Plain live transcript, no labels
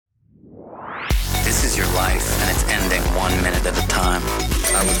your life, and it's ending 1 minute at a time.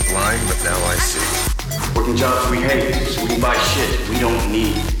 I was blind, but now I see. Working jobs we hate, so we can buy shit we don't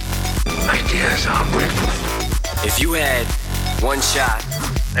need. Ideas are brittle. If you had one shot,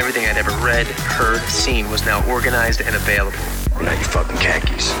 everything I'd ever read, heard, seen was now organized and available. Now you fucking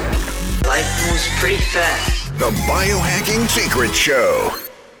khakis. Life moves pretty fast. The Biohacking Secret Show.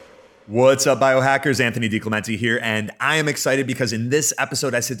 What's up, biohackers? Anthony DiClemente here, and I am excited because in this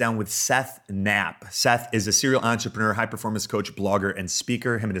episode, I sit down with Seth Knapp. Seth is a serial entrepreneur, high-performance coach, blogger, and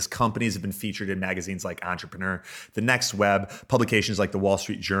speaker. Him and his companies have been featured in magazines like Entrepreneur, The Next Web, publications like The Wall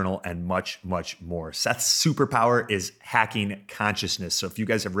Street Journal, and much, much more. Seth's superpower is hacking consciousness. So if you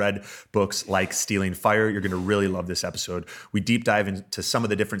guys have read books like Stealing Fire, you're going to really love this episode. We deep dive into some of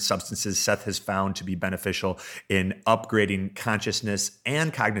the different substances Seth has found to be beneficial in upgrading consciousness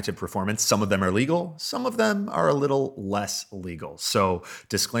and cognitive performance. Some of them are legal, some of them are a little less legal. So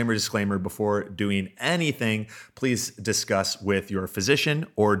disclaimer, before doing anything, please discuss with your physician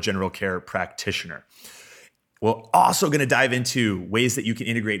or general care practitioner. We're also going to dive into ways that you can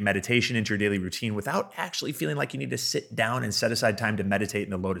integrate meditation into your daily routine without actually feeling like you need to sit down and set aside time to meditate in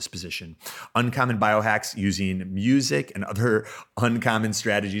the lotus position. Uncommon biohacks using music and other uncommon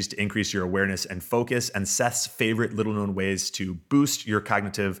strategies to increase your awareness and focus, and Seth's favorite little known ways to boost your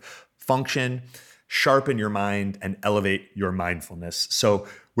cognitive function, sharpen your mind, and elevate your mindfulness. So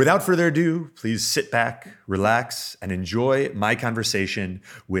without further ado, please sit back, relax, and enjoy my conversation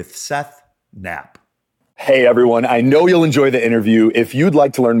with Seth Knapp. Hey everyone, I know you'll enjoy the interview. If you'd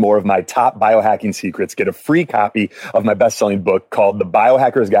like to learn more of my top biohacking secrets, get a free copy of my best-selling book called The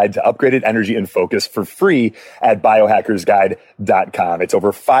Biohacker's Guide to Upgraded Energy and Focus for free at biohackersguide.com. It's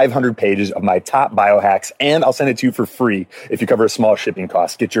over 500 pages of my top biohacks, and I'll send it to you for free if you cover a small shipping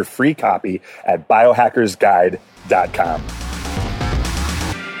cost. Get your free copy at biohackersguide.com.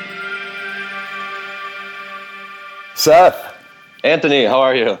 Seth. Anthony, how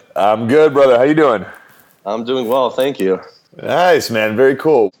are you? I'm good, brother. How you doing? I'm doing well, thank you. Nice, man. Very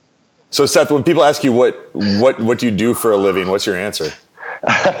cool. So, Seth, when people ask you what do you do for a living, what's your answer?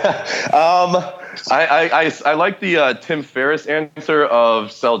 I like the Tim Ferriss answer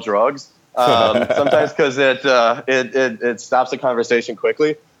of sell drugs. Sometimes because it stops the conversation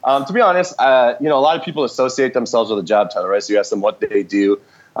quickly. To be honest, a lot of people associate themselves with a job title, right? So you ask them what they do,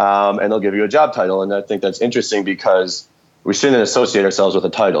 and they'll give you a job title, and I think that's interesting because we shouldn't associate ourselves with a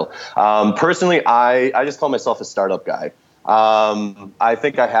title. Personally, I just call myself a startup guy. I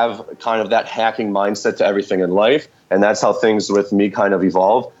think I have kind of that hacking mindset to everything in life, and that's how things with me kind of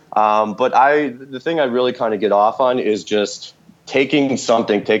evolve. But the thing I really kind of get off on is just taking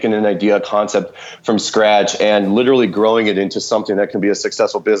an idea, a concept from scratch and literally growing it into something that can be a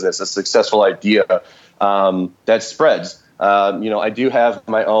successful business, a successful idea that spreads. I do have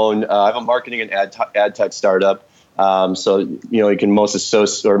my own, I have a marketing and ad tech startup. So you can most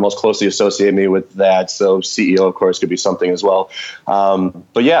closely associate me with that. So CEO, of course, could be something as well.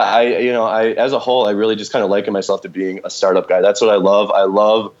 But yeah, I as a whole, I really just kind of liken myself to being a startup guy. That's what I love. I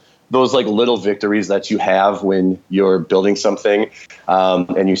love those like little victories that you have when you're building something,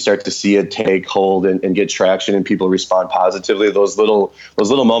 and you start to see it take hold and get traction and people respond positively. Those little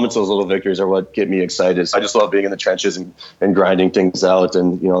moments, those little victories are what get me excited. So I just love being in the trenches and grinding things out.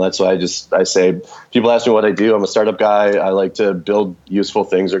 And, that's why I say, people ask me what I do. I'm a startup guy. I like to build useful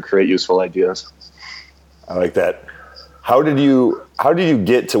things or create useful ideas. I like that. How did you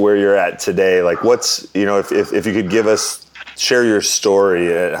get to where you're at today? Like what's, if you could share your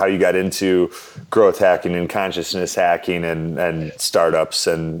story, how you got into growth hacking and consciousness hacking and startups.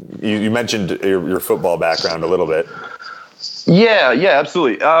 And you mentioned your football background a little bit. Yeah,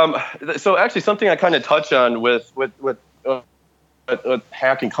 absolutely. So actually something I kind of touch on with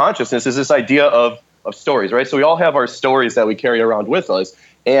hacking consciousness is this idea of stories, right? So we all have our stories that we carry around with us.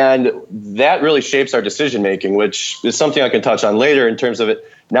 And that really shapes our decision making, which is something I can touch on later in terms of it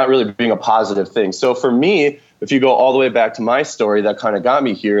not really being a positive thing. So for me, if you go all the way back to my story that kind of got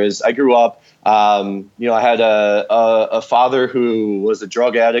me here is I grew up, I had a father who was a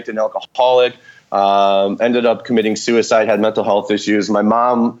drug addict and alcoholic, ended up committing suicide, had mental health issues. My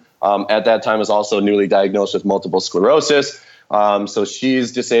mom at that time was also newly diagnosed with multiple sclerosis. So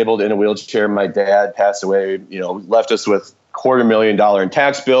she's disabled in a wheelchair. My dad passed away, left us with $250,000 in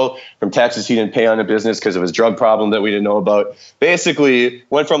tax bill from taxes he didn't pay on a business because of his drug problem that we didn't know about. Basically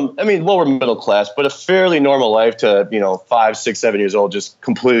went from, lower middle class, but a fairly normal life to, 5, 6, 7 years old, just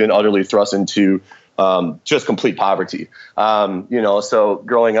completely and utterly thrust into just complete poverty. So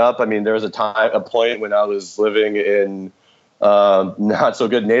growing up, there was a point when I was living in not so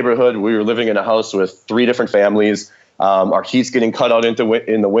good neighborhood. We were living in a house with 3 different families. Our heat's getting cut out in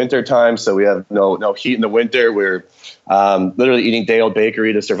the winter time, so we have no heat in the winter. We're literally eating day-old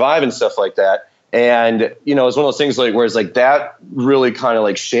bakery to survive and stuff like that. And, it's one of those things like, whereas like that really kind of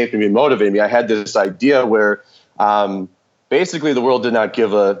like shaped me and motivated me. I had this idea where basically the world did not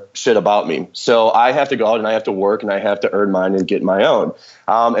give a shit about me. So I have to go out and I have to work and I have to earn mine and get my own.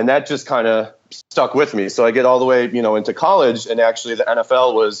 And that just kind of stuck with me. So I get all the way, into college, and actually the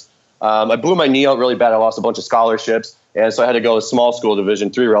NFL was, I blew my knee out really bad. I lost a bunch of scholarships. And so I had to go a small school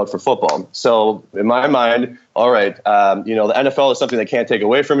Division III route for football. So in my mind, all right, the NFL is something they can't take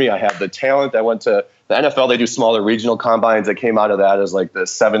away from me. I have the talent. I went to the NFL. They do smaller regional combines. I came out of that as like the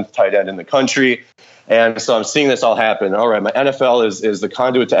 7th tight end in the country. And so I'm seeing this all happen. All right, my NFL is the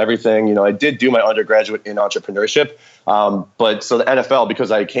conduit to everything. I did do my undergraduate in entrepreneurship. But so the NFL,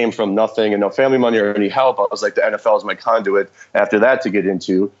 because I came from nothing and no family money or any help, I was like, the NFL is my conduit after that to get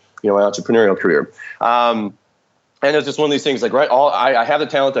into, my entrepreneurial career. And it's just one of these things like, right, I have the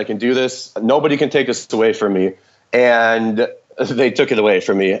talent, I can do this. Nobody can take this away from me. And they took it away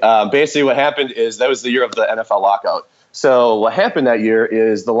from me. Basically what happened is that was the year of the NFL lockout. So what happened that year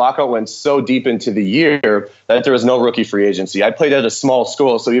is the lockout went so deep into the year that there was no rookie free agency. I played at a small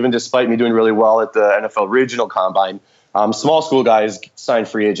school, so even despite me doing really well at the NFL regional combine, small school guys signed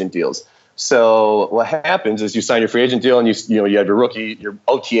free agent deals. So what happens is you sign your free agent deal and you have your rookie, your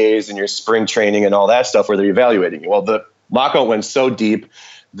OTAs and your spring training and all that stuff where they're evaluating you. Well, the lockout went so deep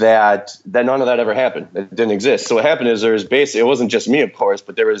that none of that ever happened. It didn't exist. So what happened is it wasn't just me, of course,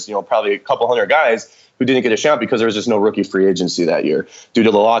 but there was, probably a couple hundred guys who didn't get a shot because there was just no rookie free agency that year due to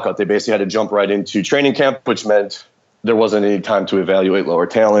the lockout. They basically had to jump right into training camp, which meant there wasn't any time to evaluate lower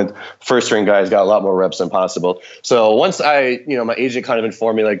talent. First string guys got a lot more reps than possible. So once my agent kind of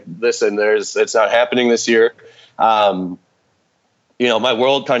informed me like, listen, it's not happening this year. My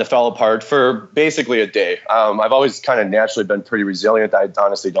world kind of fell apart for basically a day. I've always kind of naturally been pretty resilient. I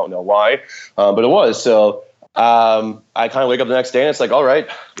honestly don't know why, but it was. So I kind of wake up the next day and it's like, all right,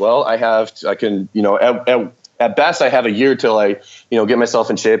 well, at best I have a year till I, get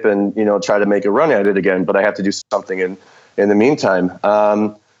myself in shape and, try to make a run at it again, but I have to do something in the meantime.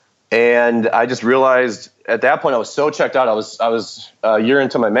 And I just realized at that point I was so checked out. I was a year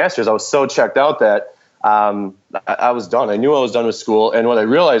into my master's. I was so checked out that I was done. I knew I was done with school. And what I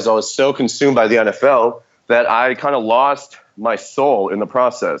realized, I was so consumed by the NFL that I kind of lost my soul in the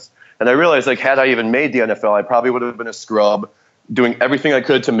process. And I realized, like, had I even made the NFL, I probably would have been a scrub doing everything I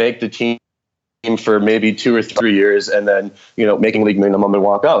could to make the team for maybe 2 or 3 years and then, making league minimum and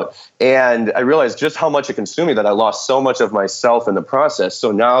walk out. And I realized just how much it consumed me that I lost so much of myself in the process.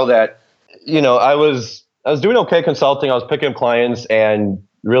 So now that, I was doing okay consulting, I was picking up clients and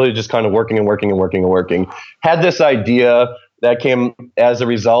really just kind of working. Had this idea that came as a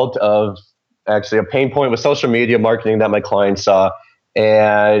result of actually a pain point with social media marketing that my clients saw.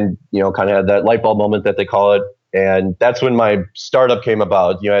 And, kind of had that light bulb moment that they call it. And that's when my startup came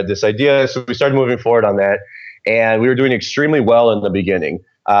about. I had this idea. So we started moving forward on that. And we were doing extremely well in the beginning.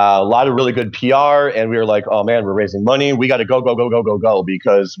 A lot of really good PR. And we were like, oh, man, we're raising money. We got to go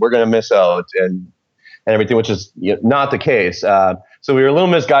because we're going to miss out and everything, which is not the case. So we were a little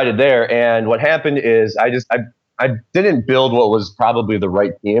misguided there. And what happened is I didn't build what was probably the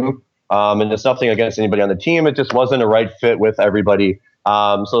right team. And it's nothing against anybody on the team. It just wasn't a right fit with everybody.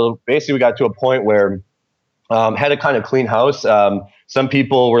 So basically we got to a point where had a kind of clean house. Some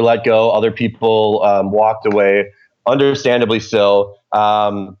people were let go. Other people walked away, understandably so.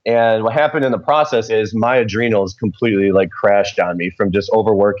 And what happened in the process is my adrenals completely crashed on me from just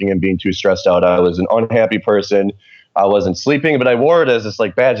overworking and being too stressed out. I was an unhappy person. I wasn't sleeping, but I wore it as this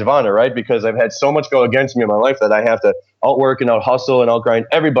badge of honor, right? Because I've had so much go against me in my life that I have to outwork and out hustle and outgrind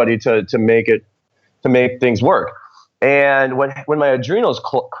everybody to make things work. And when my adrenals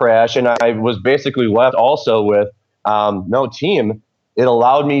crashed and I was basically left also with no team, it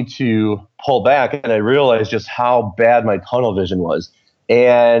allowed me to pull back, and I realized just how bad my tunnel vision was.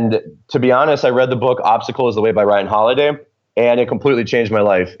 And to be honest, I read the book Obstacle is the Way by Ryan Holiday, and it completely changed my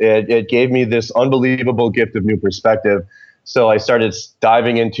life. It gave me this unbelievable gift of new perspective. So I started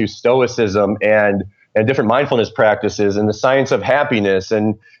diving into stoicism and different mindfulness practices and the science of happiness,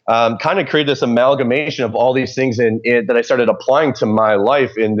 and kind of created this amalgamation of all these things in it that I started applying to my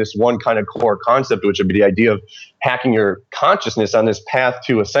life in this one kind of core concept, which would be the idea of hacking your consciousness on this path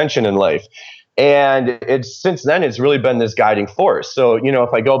to ascension in life. And since then, it's really been this guiding force. So,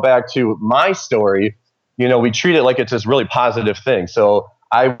 if I go back to my story, we treat it like it's this really positive thing. So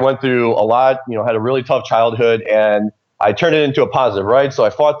I went through a lot, had a really tough childhood, and I turned it into a positive, right? So I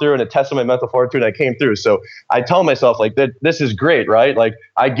fought through and it tested my mental fortitude and I came through. So I tell myself like that, this is great, right? Like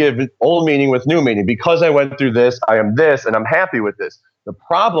I give old meaning with new meaning. Because I went through this, I am this and I'm happy with this. The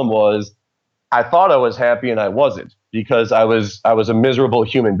problem was I thought I was happy and I wasn't, because I was a miserable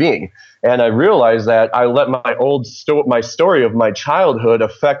human being. And I realized that I let my story of my childhood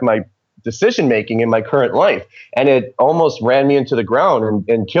affect my decision making in my current life. And it almost ran me into the ground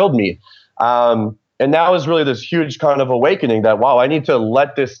and killed me. And that was really this huge kind of awakening that, wow, I need to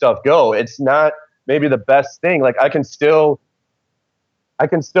let this stuff go. It's not maybe the best thing. Like I can still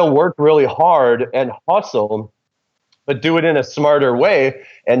work really hard and hustle, but do it in a smarter way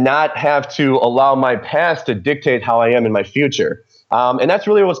and not have to allow my past to dictate how I am in my future. And that's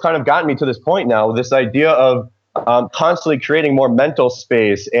really what's kind of gotten me to this point now, this idea of constantly creating more mental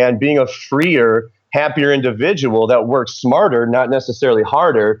space and being a freer, happier individual that works smarter, not necessarily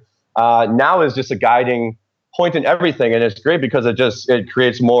harder, now is just a guiding point in everything. And it's great because it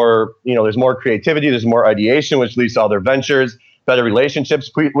creates more, there's more creativity, there's more ideation, which leads to other ventures, better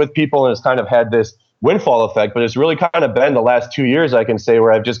relationships with people. And it's kind of had this windfall effect, but it's really kind of been the last 2 years, I can say,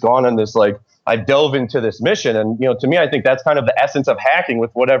 where I've just gone on this, like, I delve into this mission. And, to me, I think that's kind of the essence of hacking with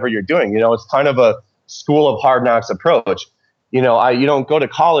whatever you're doing. It's kind of a school of hard knocks approach. You don't go to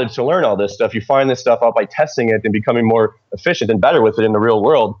college to learn all this stuff. You find this stuff out by testing it and becoming more efficient and better with it in the real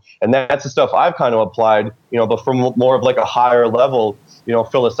world. And that's the stuff I've kind of applied, but from more of like a higher level,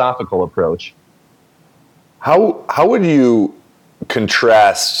 philosophical approach. How would you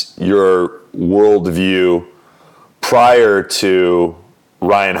contrast your worldview prior to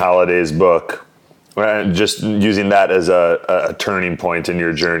Ryan Holiday's book, just using that as a turning point in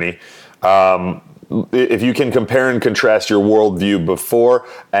your journey? If you can compare and contrast your worldview before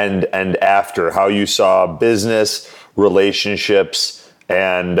and after, how you saw business, relationships,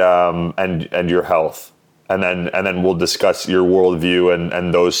 and your health, and then we'll discuss your worldview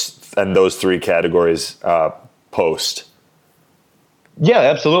and those three categories post. Yeah,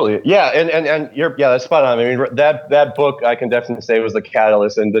 absolutely. Yeah, and that's spot on. I mean, that book I can definitely say was the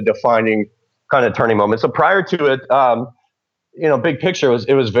catalyst and the defining kind of turning moment. So prior to it, big picture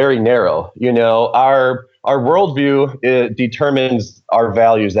it was very narrow. Our worldview determines our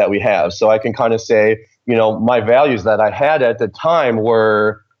values that we have. So I can kind of say, my values that I had at the time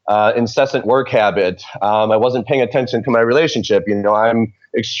were incessant work habit. I wasn't paying attention to my relationship. I'm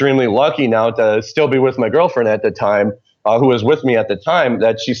extremely lucky now to still be with my girlfriend at the time. Who was with me at the time,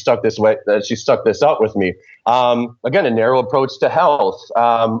 that she stuck this up with me. Again, a narrow approach to health.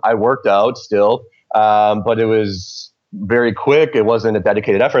 I worked out still, but it was very quick. It wasn't a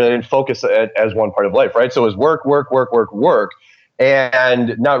dedicated effort. I didn't focus it as one part of life, right? So it was work.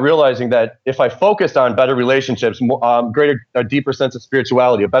 And not realizing that if I focused on better relationships, a deeper sense of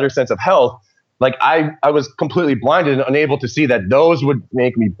spirituality, a better sense of health, like I was completely blinded and unable to see that those would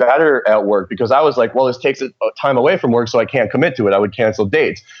make me better at work, because I was like, well, this takes time away from work, so I can't commit to it. I would cancel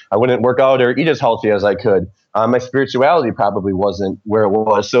dates. I wouldn't work out or eat as healthy as I could. My spirituality probably wasn't where it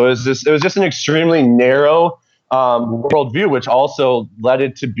was. So it was just an extremely narrow worldview, which also led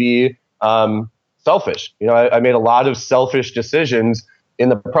it to be selfish. I made a lot of selfish decisions in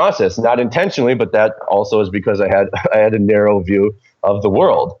the process, not intentionally, but that also is because I had a narrow view of the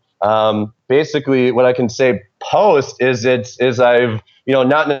world. Basically, what I can say post is I've,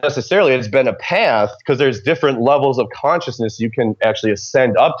 not necessarily it's been a path, because there's different levels of consciousness you can actually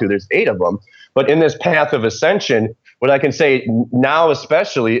ascend up to. There's 8 of them. But in this path of ascension, what I can say now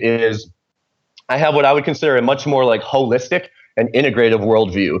especially is I have what I would consider a much more like holistic and integrative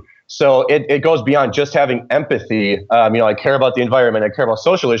worldview. So it goes beyond just having empathy. I care about the environment, I care about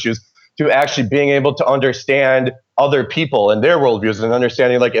social issues, to actually being able to understand other people and their worldviews, and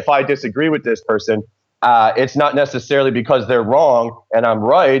understanding, like, if I disagree with this person, it's not necessarily because they're wrong and I'm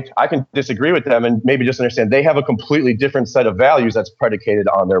right. I can disagree with them and maybe just understand they have a completely different set of values that's predicated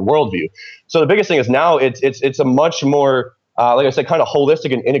on their worldview. So the biggest thing is now it's a much more, like I said, kind of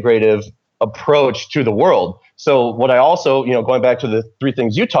holistic and integrative approach to the world. So what I also, going back to the 3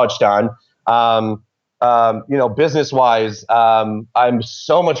 things you touched on, business-wise, I'm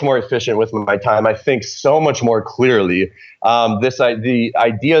so much more efficient with my time. I think so much more clearly. The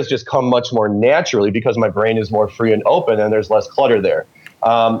ideas just come much more naturally because my brain is more free and open, and there's less clutter there.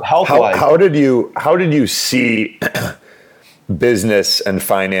 Health-wise, how did you see business and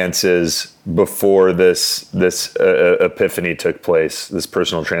finances before this epiphany took place, this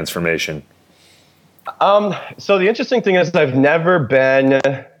personal transformation? So the interesting thing is I've never been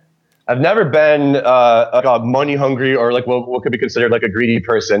a money hungry or like what could be considered like a greedy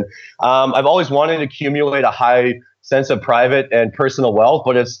person. I've always wanted to accumulate a high sense of private and personal wealth,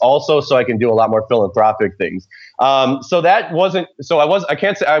 but it's also so I can do a lot more philanthropic things. So that wasn't, so I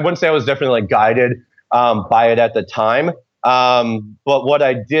wouldn't say I was definitely like guided by it at the time. But what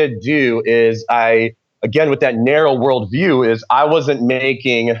I did do is again, with that narrow worldview, is I wasn't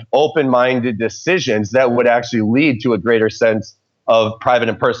making open-minded decisions that would actually lead to a greater sense of private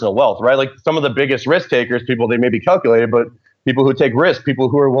and personal wealth, right? Like some of the biggest risk takers, people, they may be calculated, but people who take risks, people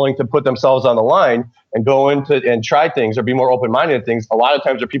who are willing to put themselves on the line and go into and try things or be more open-minded in things, a lot of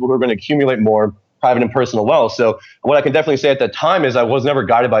times are people who are going to accumulate more private and personal wealth. So what I can definitely say at that time is I was never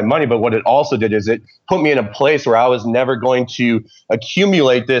guided by money, but what it also did is it put me in a place where I was never going to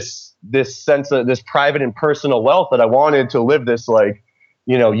accumulate this sense of this private and personal wealth that I wanted to live this like,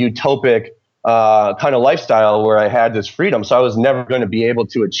 utopic kind of lifestyle where I had this freedom. So I was never going to be able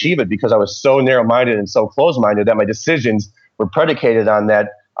to achieve it because I was so narrow-minded and so closed-minded that my decisions were predicated on that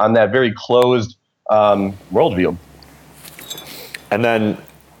very closed worldview. And then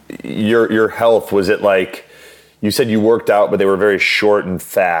your health, was it like, you said you worked out, but they were very short and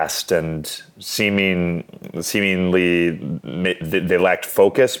fast and seemingly they lacked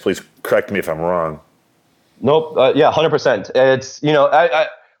focus? Please correct me if I'm wrong. Nope. Yeah, 100%. It's,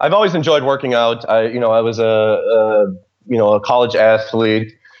 I've always enjoyed working out. I was a college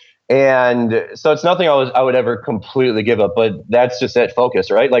athlete. And so it's nothing I would ever completely give up, but that's just that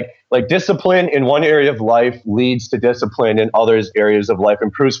focus, right? Like discipline in one area of life leads to discipline in other areas of life,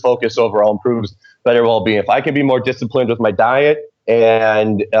 improves focus overall, improves better well-being. If I can be more disciplined with my diet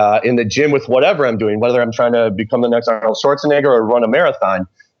and in the gym with whatever I'm doing, whether I'm trying to become the next Arnold Schwarzenegger or run a marathon,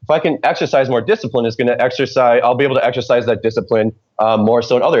 if I can exercise more discipline, I'll be able to exercise that discipline more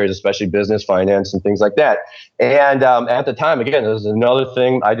so in other areas, especially business, finance, and things like that. And at the time, again, this is another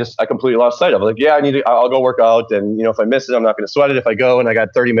thing I completely lost sight of. Like, yeah, I'll go work out, and if I miss it, I'm not going to sweat it. If I go and I got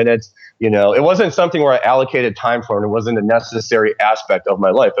 30 minutes, it wasn't something where I allocated time for, and it wasn't a necessary aspect of my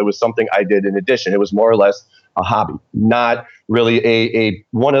life. It was something I did in addition. It was more or less a hobby, not really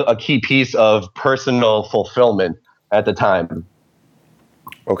a key piece of personal fulfillment at the time.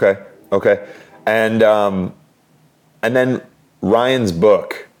 Okay. And then Ryan's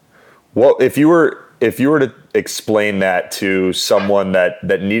book. Well, if you were to explain that to someone that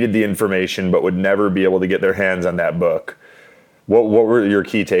needed the information but would never be able to get their hands on that book, what were your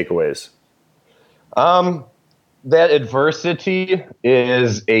key takeaways? That adversity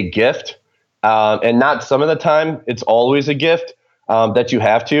is a gift, and not some of the time. It's always a gift that you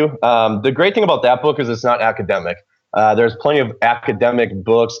have to. The great thing about that book is it's not academic. There's plenty of academic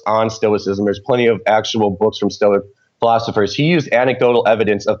books on Stoicism. There's plenty of actual books from Stoic philosophers. He used anecdotal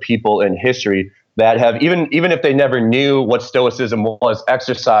evidence of people in history that have, even if they never knew what Stoicism was,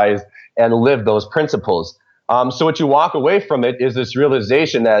 exercised and lived those principles. So what you walk away from it is this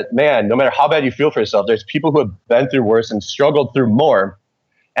realization that, man, no matter how bad you feel for yourself, there's people who have been through worse and struggled through more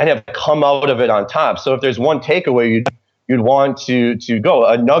and have come out of it on top. So if there's one takeaway you'd want to go,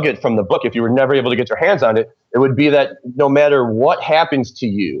 a nugget from the book, if you were never able to get your hands on it, it would be that no matter what happens to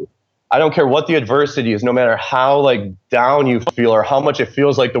you, I don't care what the adversity is, no matter how down you feel or how much it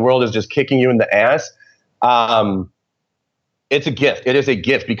feels like the world is just kicking you in the ass, it's a gift. It is a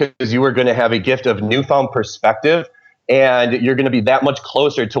gift because you are going to have a gift of newfound perspective, and you're going to be that much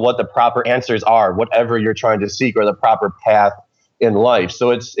closer to what the proper answers are, whatever you're trying to seek, or the proper path in life. So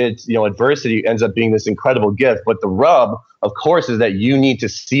it's adversity ends up being this incredible gift, but the rub, of course, is that you need to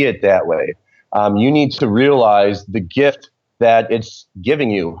see it that way. You need to realize the gift that it's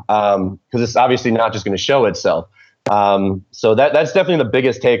giving you, because it's obviously not just going to show itself. So that's definitely the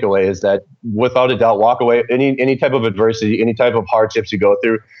biggest takeaway, is that without a doubt, walk away. Any type of adversity, any type of hardships you go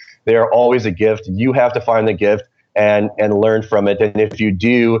through, they are always a gift. You have to find the gift and learn from it. And if you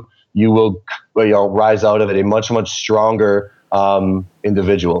do, you will rise out of it a much, much stronger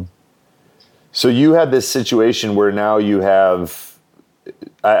individual. So you had this situation where now you have,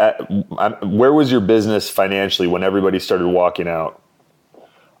 where was your business financially when everybody started walking out?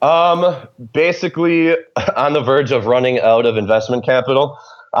 Basically on the verge of running out of investment capital,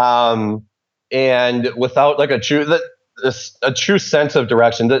 and without a true sense of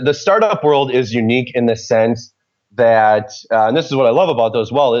direction. The startup world is unique in the sense that, and this is what I love about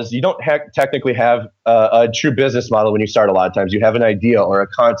those, is you don't technically have a true business model when you start. A lot of times you have an idea or a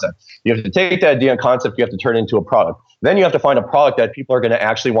concept. You have to take that idea and concept, you have to turn it into a product. Then you have to find a product that people are going to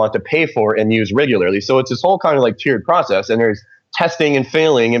actually want to pay for and use regularly. So it's this whole kind of tiered process, and there's testing and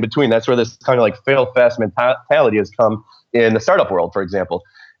failing in between. That's where this kind of fail fast mentality has come in the startup world, for example.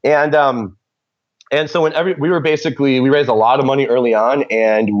 And so we raised a lot of money early on,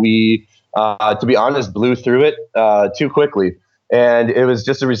 and we, to be honest, blew through it too quickly. And it was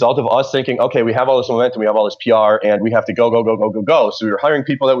just a result of us thinking, okay, we have all this momentum, we have all this PR, and we have to go. So we were hiring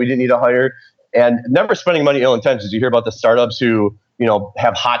people that we didn't need to hire, and never spending money ill intentions. You hear about the startups who,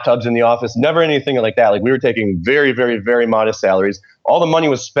 have hot tubs in the office, never anything like that. Like, we were taking very, very, very modest salaries. All the money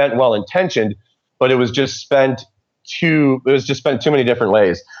was spent well intentioned, but it was just spent too many different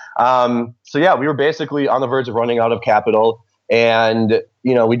ways. So yeah, we were basically on the verge of running out of capital, and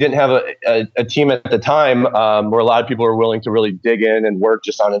we didn't have a team at the time where a lot of people were willing to really dig in and work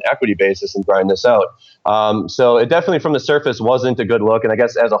just on an equity basis and grind this out. So it definitely from the surface wasn't a good look, and I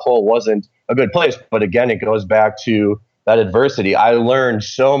guess as a whole wasn't a good place. But again, it goes back to that adversity. I learned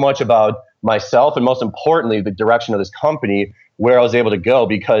so much about myself, and most importantly, the direction of this company, where I was able to go,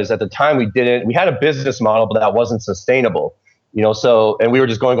 because at the time we had a business model, but that wasn't sustainable, and we were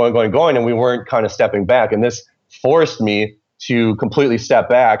just going, and we weren't kind of stepping back. And this forced me to completely step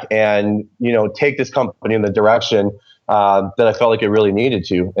back and, take this company in the direction that I felt like it really needed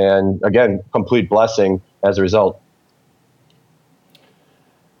to. And again, complete blessing as a result.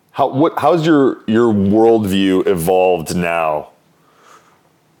 How's your worldview evolved now?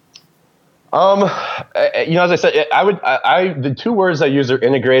 As I said, the two words I use are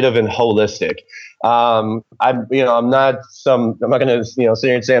integrative and holistic. I'm not going to, sit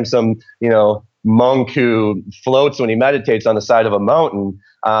here and say I'm some, monk who floats when he meditates on the side of a mountain.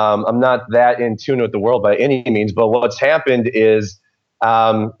 I'm not that in tune with the world by any means, but what's happened is,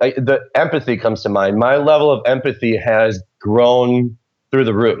 the empathy comes to mind. My level of empathy has grown through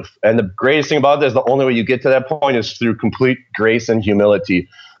the roof. And the greatest thing about this, the only way you get to that point is through complete grace and humility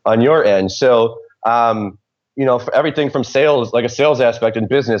on your end. So, for everything from sales, like a sales aspect in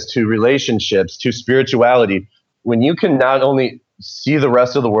business, to relationships, to spirituality, when you can not only see the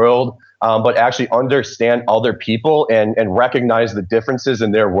rest of the world, but actually understand other people and recognize the differences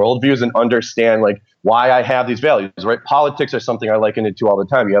in their worldviews and understand like why I have these values, right? Politics are something I liken it to all the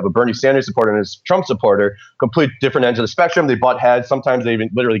time. You have a Bernie Sanders supporter and a Trump supporter, complete different ends of the spectrum. They butt heads. Sometimes they even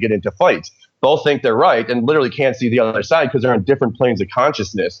literally get into fights. Both think they're right and literally can't see the other side because they're on different planes of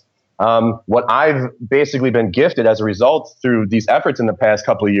consciousness. What I've basically been gifted as a result through these efforts in the past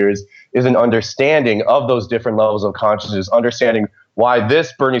couple of years is an understanding of those different levels of consciousness, understanding why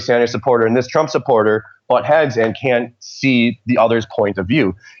this Bernie Sanders supporter and this Trump supporter butt heads and can't see the other's point of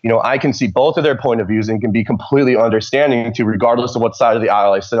view. I can see both of their point of views and can be completely understanding to, regardless of what side of the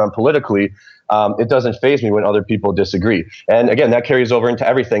aisle I sit on politically. It doesn't faze me when other people disagree. And again, that carries over into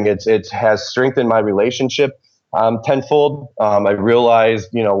everything. It has strengthened my relationship tenfold. I realized,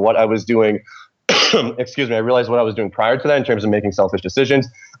 what I was doing, excuse me, I realized what I was doing prior to that in terms of making selfish decisions.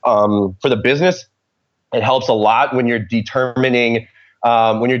 For the business, it helps a lot when you're determining,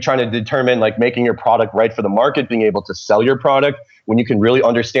 when you're trying to determine like making your product right for the market, being able to sell your product, when you can really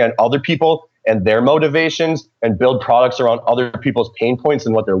understand other people and their motivations and build products around other people's pain points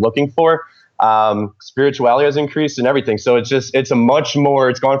and what they're looking for. Spirituality has increased and everything. So it's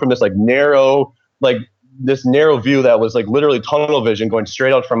gone from this narrow view that was like literally tunnel vision going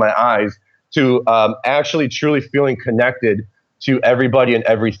straight out from my eyes to actually truly feeling connected to everybody and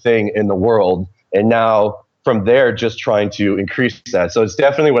everything in the world. And now from there, just trying to increase that. So it's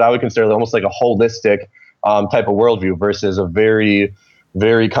definitely what I would consider almost like a holistic type of worldview versus a very,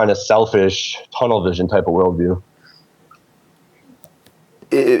 very kind of selfish tunnel vision type of worldview.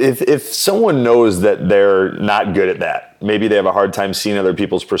 If someone knows that they're not good at that, maybe they have a hard time seeing other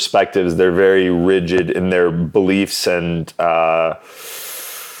people's perspectives, they're very rigid in their beliefs and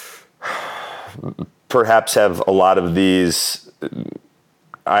perhaps have a lot of these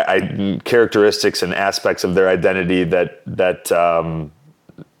characteristics and aspects of their identity that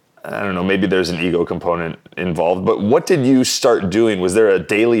I don't know, maybe there's an ego component involved, but what did you start doing? Was there a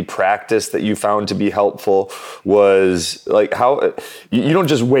daily practice that you found to be helpful? Was like how you don't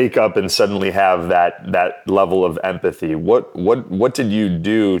just wake up and suddenly have that level of empathy. What did you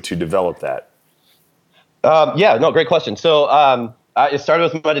do to develop that? Great question. So it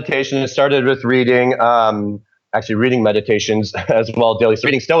started with meditation. It started with reading, actually reading meditations as well daily. So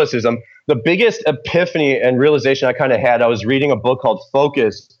reading Stoicism. The biggest epiphany and realization I kind of had, I was reading a book called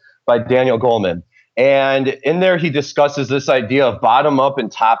Focus by Daniel Goleman. And in there, he discusses this idea of bottom-up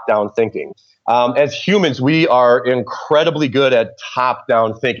and top-down thinking. As humans, we are incredibly good at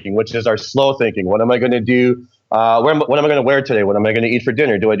top-down thinking, which is our slow thinking. What am I going to do? What am I going to wear today? What am I going to eat for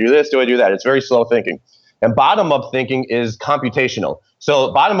dinner? Do I do this? Do I do that? It's very slow thinking. And bottom-up thinking is computational.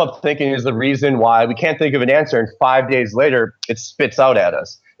 So bottom-up thinking is the reason why we can't think of an answer, and 5 days later, it spits out at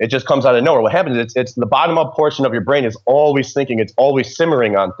us. It just comes out of nowhere. What happens is it's the bottom-up portion of your brain is always thinking. It's always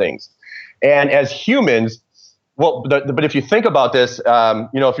simmering on things. And as humans, but if you think about this,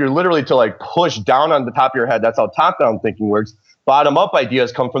 if you're literally to like push down on the top of your head, that's how top-down thinking works. bottom up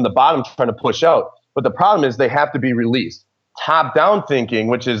ideas come from the bottom trying to push out. But the problem is they have to be released. Top down thinking,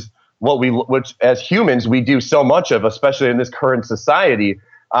 which as humans we do so much of, especially in this current society,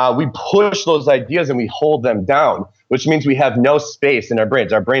 we push those ideas and we hold them down, which means we have no space in our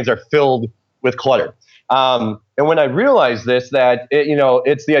brains. Our brains are filled with clutter. And when I realized this, that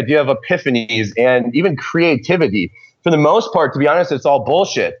it's the idea of epiphanies and even creativity. For the most part, to be honest, it's all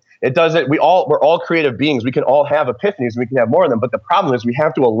bullshit. It doesn't. We're all creative beings. We can all have epiphanies. We can have more of them. But the problem is we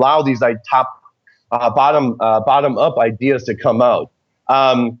have to allow these bottom up ideas to come out.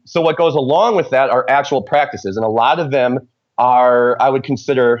 So what goes along with that are actual practices, and a lot of them are, I would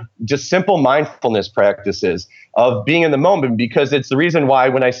consider, just simple mindfulness practices of being in the moment, because it's the reason why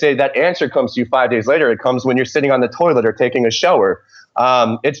when I say that answer comes to you 5 days later, it comes when you're sitting on the toilet or taking a shower.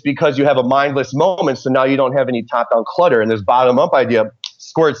 It's because you have a mindless moment, so now you don't have any top-down clutter, and this bottom-up idea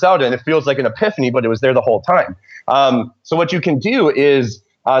squirts out, and it feels like an epiphany, but it was there the whole time. So what you can do is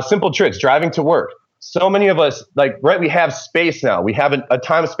simple tricks, driving to work. So many of us, we have space now. We have a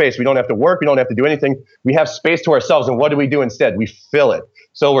time of space. We don't have to work. We don't have to do anything. We have space to ourselves. And what do we do instead? We fill it.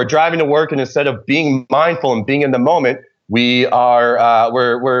 So we're driving to work, and instead of being mindful and being in the moment, we're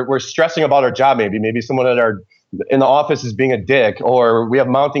stressing about our job. Maybe someone in the office is being a dick, or we have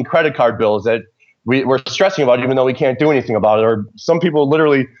mounting credit card bills that we're stressing about, even though we can't do anything about it. Or some people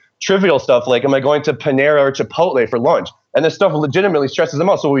literally trivial stuff like, am I going to Panera or Chipotle for lunch? And this stuff legitimately stresses them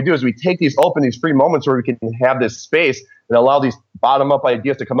out. So what we do is we take these free moments where we can have this space and allow these bottom up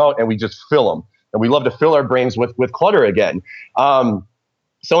ideas to come out, and we just fill them. And we love to fill our brains with clutter again.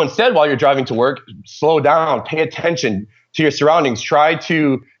 So instead, while you're driving to work, slow down, pay attention to your surroundings. Try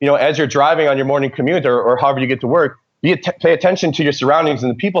to, as you're driving on your morning commute or however you get to work, pay attention to your surroundings and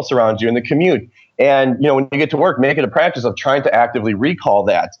the people surround you in the commute. And, when you get to work, make it a practice of trying to actively recall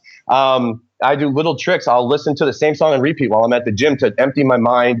that. I do little tricks. I'll listen to the same song on repeat while I'm at the gym to empty my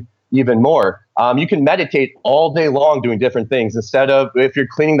mind even more. You can meditate all day long doing different things. If you're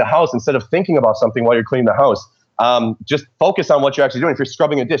cleaning the house, instead of thinking about something while you're cleaning the house, just focus on what you're actually doing. If you're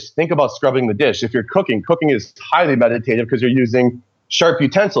scrubbing a dish, think about scrubbing the dish. If you're cooking is highly meditative because you're using sharp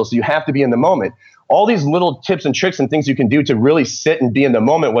utensils. So you have to be in the moment. All these little tips and tricks and things you can do to really sit and be in the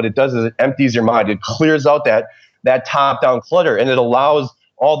moment, what it does is it empties your mind. It clears out that top-down clutter, and it allows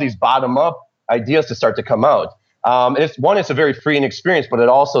all these bottom-up ideas to start to come out. And it's a very freeing experience, but it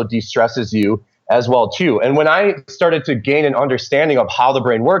also de-stresses you as well too. And when I started to gain an understanding of how the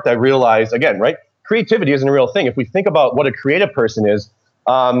brain worked, I realized, again, right, creativity isn't a real thing. If we think about what a creative person is,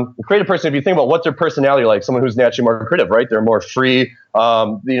 if you think about what's their personality like, someone who's naturally more creative, right? They're more free.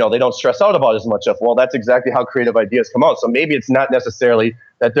 They don't stress out about as much stuff. Well, that's exactly how creative ideas come out. So maybe it's not necessarily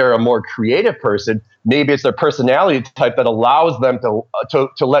that they're a more creative person. Maybe it's their personality type that allows them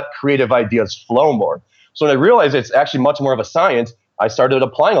to let creative ideas flow more. So when I realized it's actually much more of a science, I started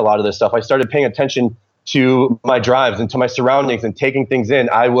applying a lot of this stuff. I started paying attention to my drives and to my surroundings and taking things in.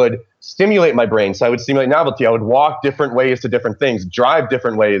 I would stimulate my brain. So I would stimulate novelty. I would walk different ways to different things, drive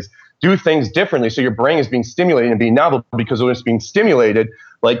different ways, do things differently. So your brain is being stimulated and being novel, because when it's being stimulated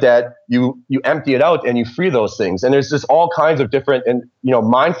like that, you empty it out and you free those things. And there's just all kinds of different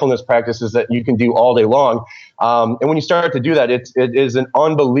mindfulness practices that you can do all day long. And when you start to do that, it is an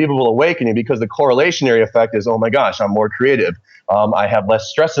unbelievable awakening, because the correlationary effect is, oh my gosh, I'm more creative. I have less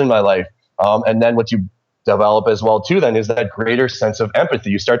stress in my life. And then what you develop as well too then is that greater sense of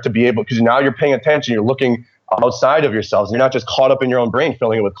empathy. You start to be able, because now you're paying attention, you're looking outside of yourselves, and you're not just caught up in your own brain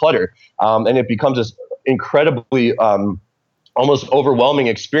filling it with clutter. And it becomes this incredibly almost overwhelming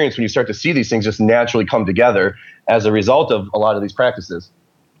experience when you start to see these things just naturally come together as a result of a lot of these practices.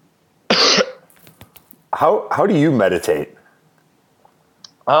 How do you meditate?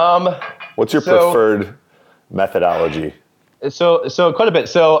 What's your preferred methodology? So quite a bit.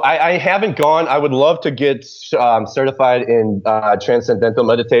 So I haven't gone. I would love to get certified in transcendental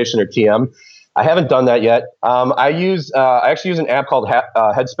meditation, or TM. I haven't done that yet. I actually use an app called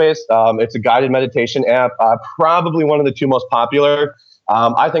Headspace. It's a guided meditation app, probably one of the two most popular.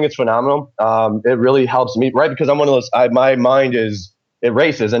 I think it's phenomenal. It really helps me, right? Because I'm one of those, my mind it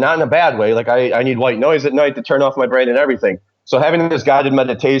races, and not in a bad way. Like I need white noise at night to turn off my brain and everything. So having this guided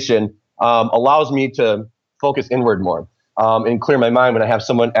meditation allows me to focus inward more. And clear my mind when I have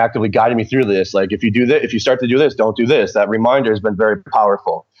someone actively guiding me through this. Like, if you start to do this, don't do this. That reminder has been very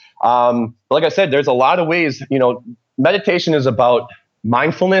powerful. But like I said, there's a lot of ways, meditation is about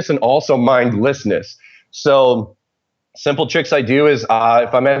mindfulness and also mindlessness. So simple tricks I do is, if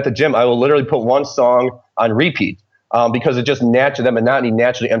I'm at the gym, I will literally put one song on repeat, because it just that monotony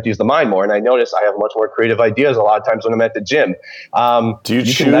naturally empties the mind more. And I notice I have much more creative ideas a lot of times when I'm at the gym. Do you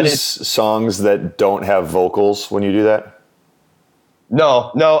choose songs that don't have vocals when you do that?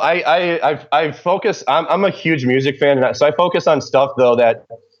 No. I focus. I'm a huge music fan, so I focus on stuff though that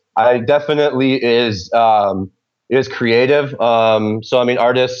I definitely is creative. So I mean,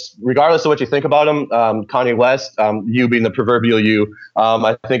 artists, regardless of what you think about them, Kanye West, you being the proverbial you,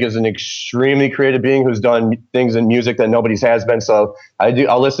 I think is an extremely creative being who's done things in music that nobody's has been. So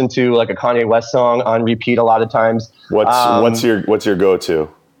I'll listen to like a Kanye West song on repeat a lot of times. What's your go-to?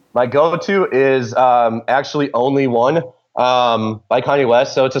 My go-to is actually Only One by Kanye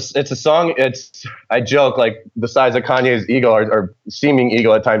West. So it's a song. I joke like the size of Kanye's ego or seeming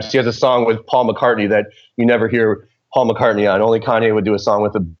ego at times. She has a song with Paul McCartney that you never hear Paul McCartney on. Only Kanye would do a song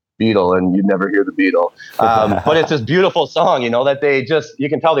with a Beatle, and you'd never hear the Beatle. But it's this beautiful song, that you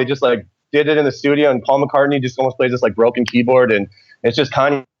can tell they just like did it in the studio, and Paul McCartney just almost plays this like broken keyboard, and it's just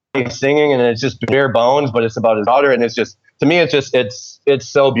Kanye singing, and it's just bare bones, but it's about his daughter, and it's just, to me, it's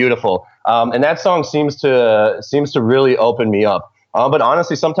so beautiful. And that song seems to really open me up. But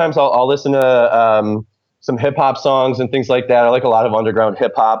honestly, sometimes I'll listen to some hip hop songs and things like that. I like a lot of underground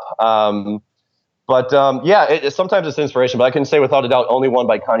hip hop. Sometimes it's inspiration, but I can say without a doubt, Only One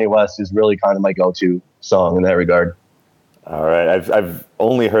by Kanye West is really kind of my go-to song in that regard. All right. I've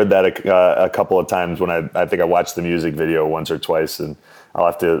only heard that a couple of times when I think I watched the music video once or twice, and I'll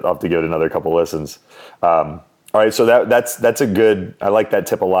have to give it another couple listens. All right, so that's a good. I like that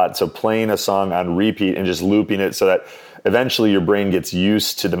tip a lot. So playing a song on repeat and just looping it so that eventually your brain gets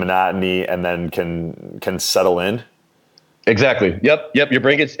used to the monotony and then can settle in. Exactly. Yep. Your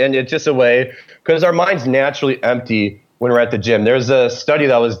brain gets, and it's just a way, because our mind's naturally empty when we're at the gym. There's a study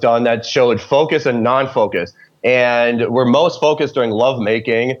that was done that showed focus and non-focus, and we're most focused during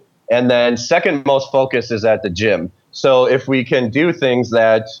lovemaking, and then second most focus is at the gym. So if we can do things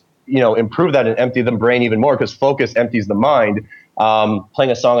that improve that and empty the brain even more, because focus empties the mind.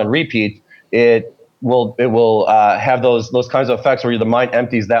 Playing a song on repeat, it will have those kinds of effects where the mind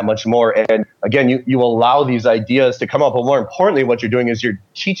empties that much more. And again, you allow these ideas to come up. But more importantly, what you're doing is you're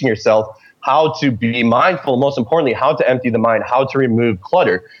teaching yourself how to be mindful. Most importantly, how to empty the mind, how to remove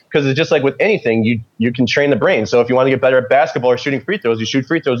clutter. Because it's just like with anything, you can train the brain. So if you want to get better at basketball or shooting free throws, you shoot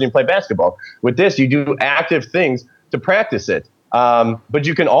free throws and you play basketball. With this, you do active things to practice it. But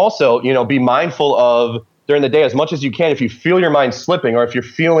you can also, be mindful of during the day as much as you can. If you feel your mind slipping, or if you're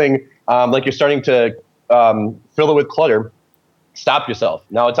feeling like you're starting to fill it with clutter, stop yourself.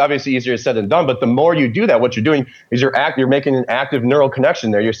 Now, it's obviously easier said than done, but the more you do that, what you're doing is you're making an active neural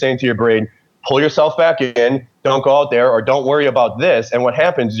connection there. You're saying to your brain, pull yourself back in, don't go out there, or don't worry about this. And what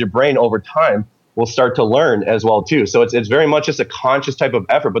happens is your brain over time will start to learn as well too. So it's very much just a conscious type of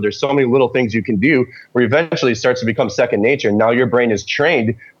effort, but there's so many little things you can do where eventually it starts to become second nature. And now your brain is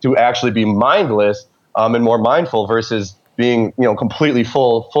trained to actually be mindless and more mindful versus being, completely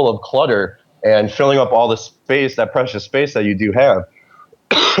full of clutter and filling up all the space, that precious space that you do have.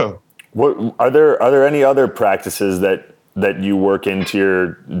 What are there any other practices that you work into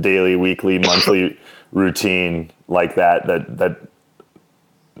your daily, weekly, monthly routine like that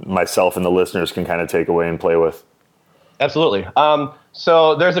myself and the listeners can kind of take away and play with? Absolutely.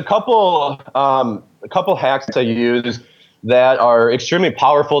 So there's a couple hacks I use that are extremely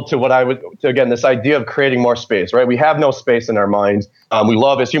powerful to this idea of creating more space, right? We have no space in our minds. We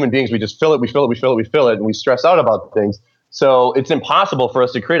love, as human beings, we just fill it, and we stress out about things. So it's impossible for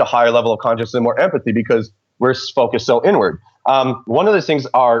us to create a higher level of consciousness and more empathy because we're focused so inward. One of those things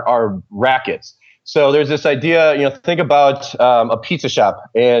are rackets. So there's this idea, think about a pizza shop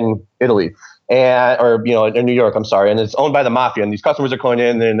in Italy or in New York, I'm sorry, and it's owned by the mafia, and these customers are going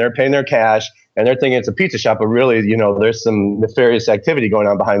in and they're paying their cash and they're thinking it's a pizza shop, but really, there's some nefarious activity going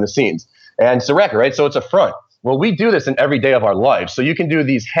on behind the scenes. And it's a racket, right? So it's a front. Well, we do this in every day of our lives. So you can do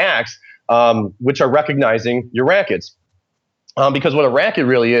these hacks, which are recognizing your rackets. Because what a racket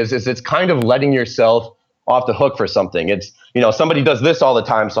really is it's kind of letting yourself off the hook for something. It's, somebody does this all the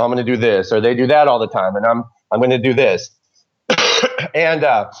time, so I'm going to do this, or they do that all the time, and I'm going to do this. And,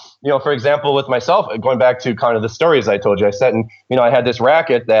 for example, with myself, going back to kind of the stories I told you, I said, and, I had this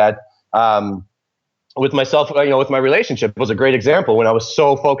racket that, with myself, with my relationship was a great example when I was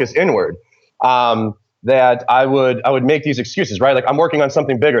so focused inward, that I would make these excuses, right? Like, I'm working on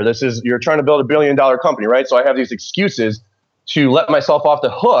something bigger. You're trying to build $1 billion company, right? So I have these excuses to let myself off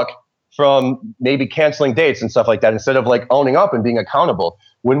the hook from maybe canceling dates and stuff like that, instead of like owning up and being accountable.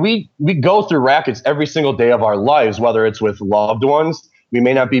 When we go through rackets every single day of our lives, whether it's with loved ones, we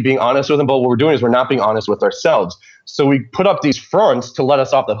may not be being honest with them, but what we're doing is we're not being honest with ourselves. So we put up these fronts to let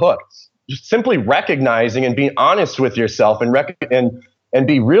us off the hook. Just simply recognizing and being honest with yourself and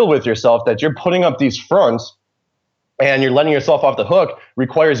be real with yourself that you're putting up these fronts and you're letting yourself off the hook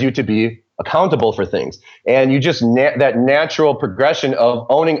requires you to be accountable for things. And you just that natural progression of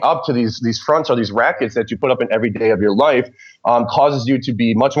owning up to these fronts or these rackets that you put up in every day of your life causes you to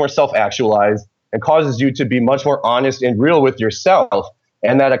be much more self-actualized and causes you to be much more honest and real with yourself.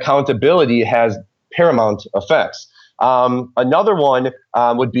 And that accountability has paramount effects. Another one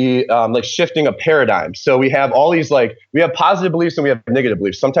would be like shifting a paradigm. So we have all these, like, we have positive beliefs and we have negative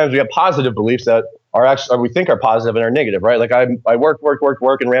beliefs. Sometimes we have positive beliefs that are actually, or we think are positive and are negative, right? Like I worked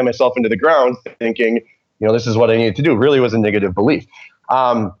and ran myself into the ground thinking, this is what I needed to do. Really was a negative belief.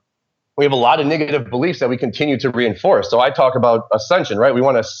 We have a lot of negative beliefs that we continue to reinforce. So I talk about ascension, right? We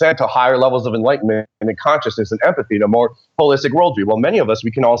want to ascend to higher levels of enlightenment and consciousness and empathy, to a more holistic worldview. Well, many of us,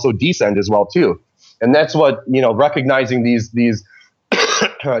 we can also descend as well too. And that's what, recognizing these these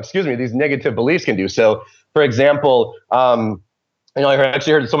negative beliefs can do. So, for example, I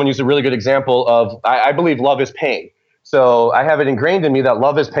actually heard someone use a really good example of, I believe love is pain. So I have it ingrained in me that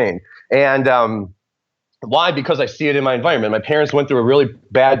love is pain. And why? Because I see it in my environment. My parents went through a really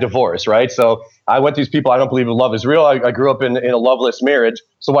bad divorce, right? So I went to these people, I don't believe love is real. I grew up in a loveless marriage.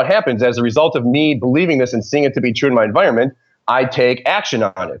 So what happens as a result of me believing this and seeing it to be true in my environment, I take action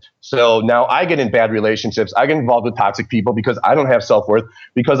on it. So now I get in bad relationships. I get involved with toxic people because I don't have self-worth,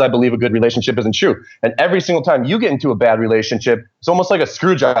 because I believe a good relationship isn't true. And every single time you get into a bad relationship, it's almost like a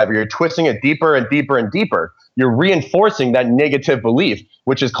screwdriver. You're twisting it deeper and deeper and deeper. You're reinforcing that negative belief,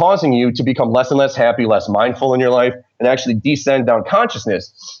 which is causing you to become less and less happy, less mindful in your life, and actually descend down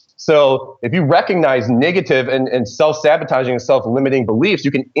consciousness. So if you recognize negative and self-sabotaging and self-limiting beliefs,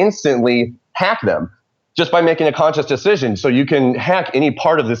 you can instantly hack them just by making a conscious decision. So you can hack any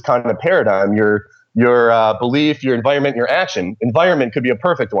part of this kind of paradigm, your belief, your environment, your action. Environment could be a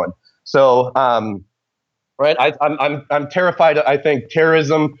perfect one. So, right, I'm terrified. I think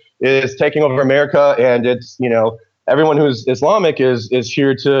terrorism is taking over America, and it's, everyone who's Islamic is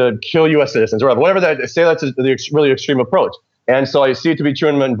here to kill U.S. citizens, or whatever that say. That's a really extreme approach. And so I see it to be true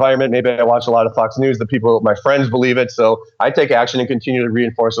in my environment. Maybe I watch a lot of Fox News. My friends believe it. So I take action and continue to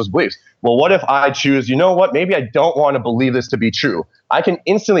reinforce those beliefs. Well, what if I choose, maybe I don't want to believe this to be true. I can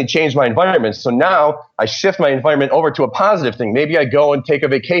instantly change my environment. So now I shift my environment over to a positive thing. Maybe I go and take a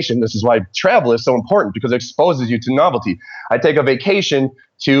vacation. This is why travel is so important, because it exposes you to novelty. I take a vacation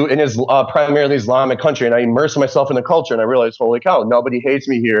to an primarily Islamic country, and I immerse myself in the culture, and I realize, holy cow, nobody hates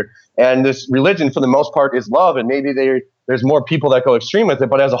me here. And this religion, for the most part, is love, and maybe there's more people that go extreme with it,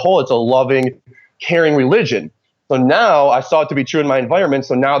 but as a whole, it's a loving, caring religion. So now I saw it to be true in my environment,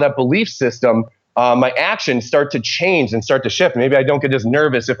 so now that belief system, my actions start to change and start to shift. Maybe I don't get as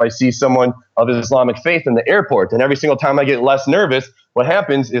nervous if I see someone of Islamic faith in the airport, and every single time I get less nervous, what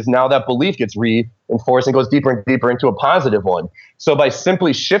happens is now that belief gets reinforced and goes deeper and deeper into a positive one. So by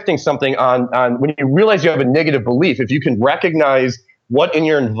simply shifting something on when you realize you have a negative belief, if you can recognize what in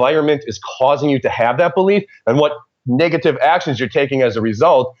your environment is causing you to have that belief and what negative actions you're taking as a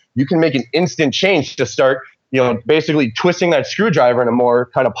result, you can make an instant change to start, basically twisting that screwdriver in a more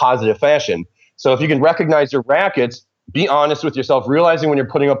kind of positive fashion. So if you can recognize your rackets, be honest with yourself, realizing when you're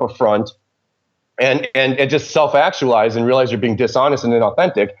putting up a front, and just self-actualize and realize you're being dishonest and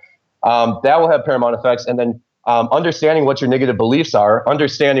inauthentic, that will have paramount effects. And then understanding what your negative beliefs are,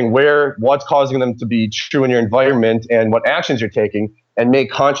 understanding what's causing them to be true in your environment and what actions you're taking, and make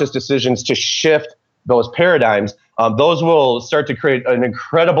conscious decisions to shift those paradigms. Those will start to create an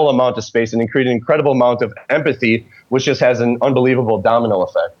incredible amount of space and create an incredible amount of empathy, which just has an unbelievable domino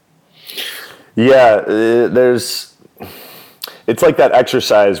effect. Yeah, it's like that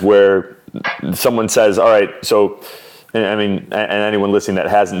exercise where someone says, all right, so, and anyone listening that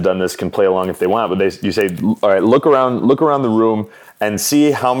hasn't done this can play along if they want, but you say, all right, look around the room and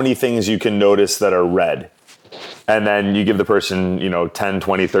see how many things you can notice that are red. And then you give the person, 10,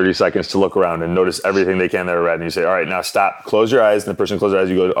 20, 30 seconds to look around and notice everything they can that are red. And you say, all right, now stop, close your eyes. And the person closes their eyes.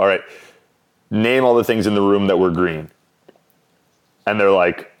 You go, all right, name all the things in the room that were green. And they're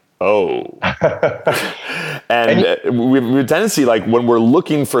like, oh. And we have a tendency, like when we're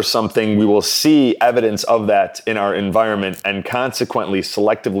looking for something, we will see evidence of that in our environment and consequently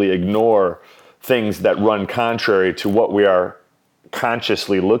selectively ignore things that run contrary to what we are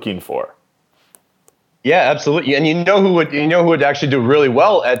consciously looking for. Yeah, absolutely. And you know who would actually do really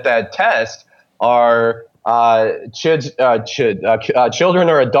well at that test are children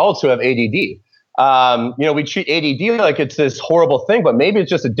or adults who have ADD. We treat ADD like it's this horrible thing, but maybe it's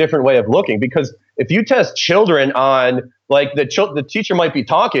just a different way of looking. Because if you test children on, like, the teacher might be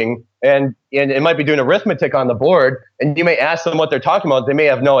talking and it might be doing arithmetic on the board, and you may ask them what they're talking about, they may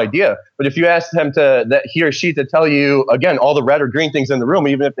have no idea. But if you ask them he or she to tell you again all the red or green things in the room,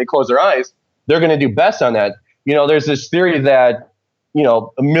 even if they close their eyes, they're going to do best on that. There's this theory that a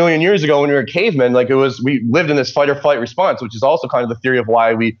million years ago when we were cavemen, like we lived in this fight or flight response, which is also kind of the theory of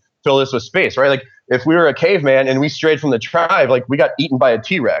why we fill this with space, right? Like if we were a caveman and we strayed from the tribe, like we got eaten by a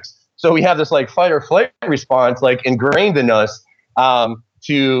T-Rex. So we have this like fight or flight response like ingrained in us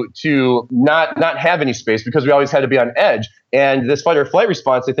to not have any space because we always had to be on edge. And this fight or flight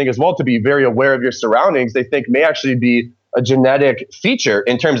response, I think as well, to be very aware of your surroundings, they think may actually be a genetic feature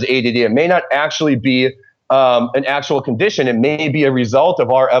in terms of ADD. It may not actually be an actual condition. It may be a result of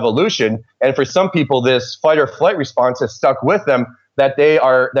our evolution. And for some people, this fight or flight response has stuck with them that they,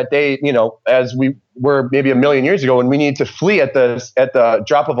 as we were maybe a million years ago, when we need to flee at the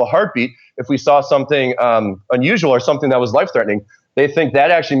drop of a heartbeat, if we saw something unusual or something that was life-threatening, they think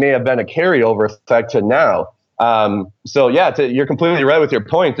that actually may have been a carryover effect to now. You're completely right with your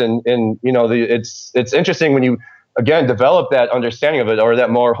point. And it's interesting when you, again, develop that understanding of it or that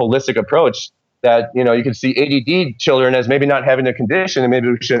more holistic approach that, you can see ADD children as maybe not having a condition and maybe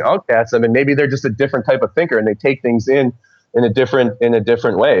we shouldn't outcast them. And maybe they're just a different type of thinker and they take things in a different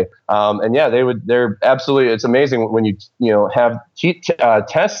way. They're absolutely, it's amazing when you have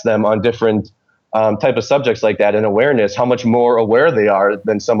test them on different type of subjects like that and awareness, how much more aware they are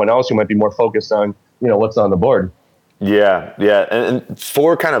than someone else who might be more focused on, what's on the board. Yeah. And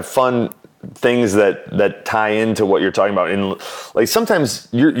 4 kind of fun things that tie into what you're talking about. And like sometimes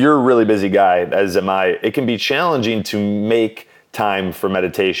you're a really busy guy, as am I. It can be challenging to make time for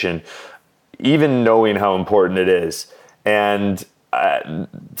meditation, even knowing how important it is. And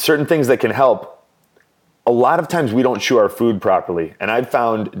certain things that can help. A lot of times we don't chew our food properly. And I've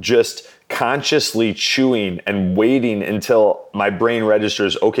found just consciously chewing and waiting until my brain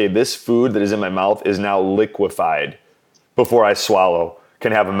registers, okay, this food that is in my mouth is now liquefied before I swallow,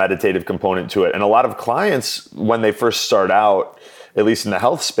 can have a meditative component to it. And a lot of clients, when they first start out, at least in the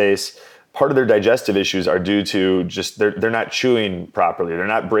health space, part of their digestive issues are due to just they're not chewing properly. They're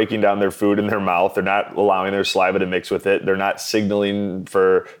not breaking down their food in their mouth. They're not allowing their saliva to mix with it. They're not signaling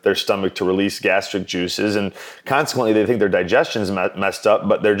for their stomach to release gastric juices. And consequently, they think their digestion's messed up,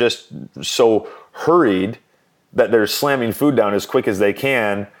 but they're just so hurried that they're slamming food down as quick as they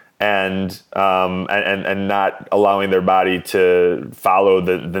can and not allowing their body to follow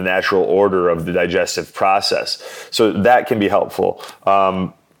the natural order of the digestive process. So that can be helpful.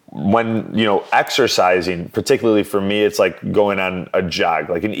 When, exercising, particularly for me, it's like going on a jog,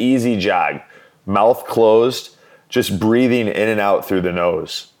 like an easy jog, mouth closed, just breathing in and out through the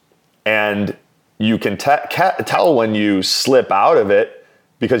nose. And you can tell when you slip out of it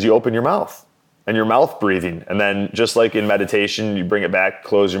because you open your mouth and your mouth breathing. And then just like in meditation, you bring it back,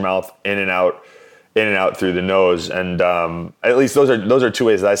 close your mouth, in and out through the nose. And at least those are 2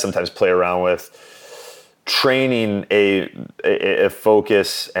 ways that I sometimes play around with. Training a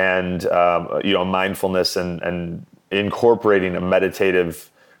focus and mindfulness and incorporating a meditative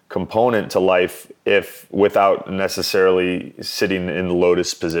component to life, if without necessarily sitting in the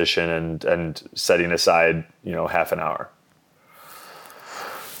lotus position and setting aside half an hour.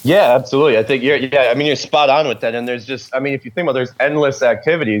 Yeah, absolutely. I think you're spot on with that. And there's just, if you think about, there's endless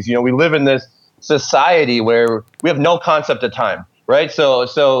activities. We live in this society where we have no concept of time. Right.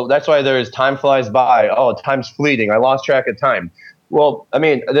 So that's why there's time flies by. Oh, time's fleeting. I lost track of time. Well,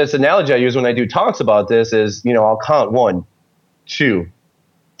 this analogy I use when I do talks about this is, I'll count 1, 2,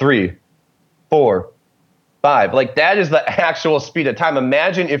 3, 4, 5. Like that is the actual speed of time.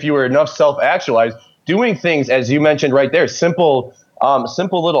 Imagine if you were enough self-actualized doing things, as you mentioned right there, simple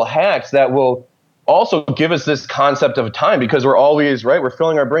little hacks that will also give us this concept of time, because we're always we're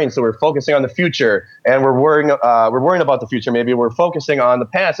filling our brains, so we're focusing on the future and we're worrying about the future. Maybe we're focusing on the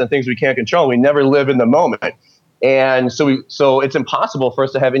past and things we can't control. We never live in the moment, and so it's impossible for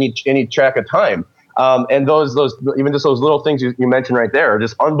us to have any track of time. And those even just those little things you mentioned right there are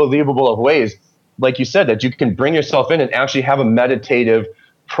just unbelievable of ways, like you said, that you can bring yourself in and actually have a meditative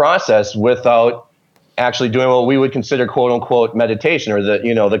process without actually doing what we would consider quote unquote meditation, or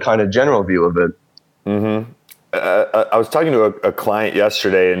the kind of general view of it. Mm-hmm. I was talking to a client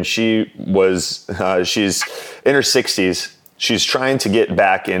yesterday, and she's in her 60s. She's trying to get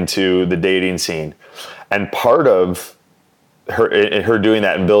back into the dating scene. And part of her doing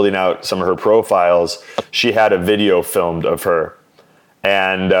that and building out some of her profiles, she had a video filmed of her.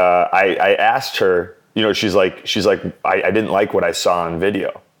 And I asked her, she's like, I didn't like what I saw on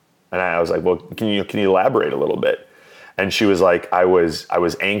video. And I was like, well, can you elaborate a little bit? And she was like, I was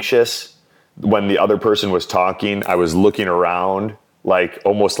anxious. When the other person was talking, I was looking around,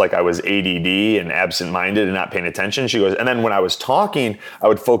 almost like I was ADD and absent-minded and not paying attention. She goes, and then when I was talking, I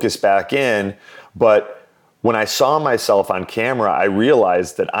would focus back in. But when I saw myself on camera, I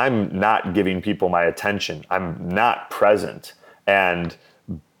realized that I'm not giving people my attention. I'm not present. And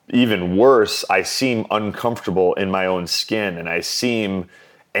even worse, I seem uncomfortable in my own skin, and I seem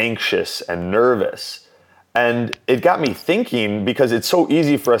anxious and nervous. And it got me thinking, because it's so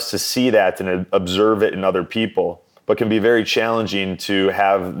easy for us to see that and observe it in other people, but can be very challenging to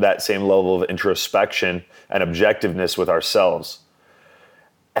have that same level of introspection and objectiveness with ourselves.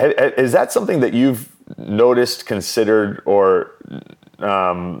 Is that something that you've noticed, considered, or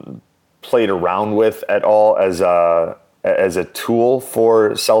played around with at all as a tool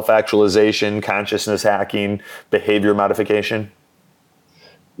for self-actualization, consciousness hacking, behavior modification?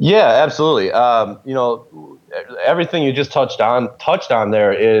 Yeah, absolutely. Everything you just touched on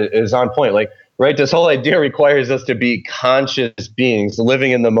there is on point. Like, right, this whole idea requires us to be conscious beings,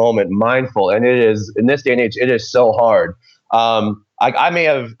 living in the moment, mindful, and it is, in this day and age, it is so hard. I may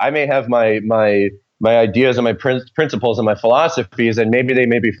have my ideas and my principles and my philosophies, and maybe they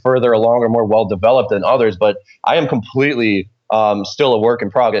may be further along or more well developed than others, but I am completely still a work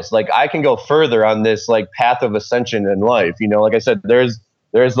in progress. Like, I can go further on this like path of ascension in life. Like I said, there's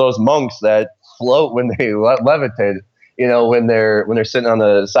those monks that float when they levitate, when they're sitting on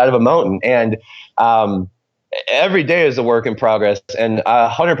the side of a mountain. And every day is a work in progress, and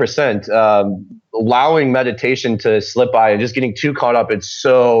 100% allowing meditation to slip by and just getting too caught up. It's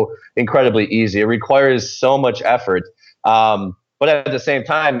so incredibly easy. It requires so much effort. But at the same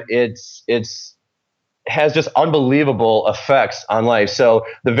time, it's has just unbelievable effects on life. So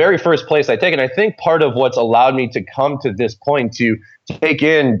the very first place I take, and I think part of what's allowed me to come to this point to take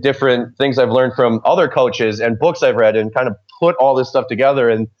in different things I've learned from other coaches and books I've read and kind of put all this stuff together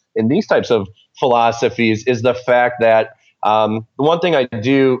in these types of philosophies, is the fact that the one thing I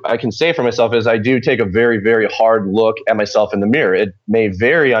can say for myself is I do take a very, very hard look at myself in the mirror. It may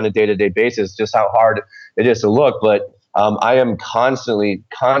vary on a day-to-day basis just how hard it is to look, but I am constantly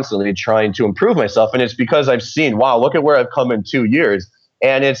trying to improve myself. And it's because I've seen, wow, look at where I've come in 2 years.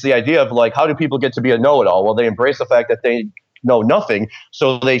 And it's the idea of like, how do people get to be a know-it-all? Well, they embrace the fact that they know nothing.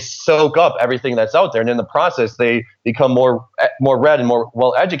 So they soak up everything that's out there. And in the process, they become more read and more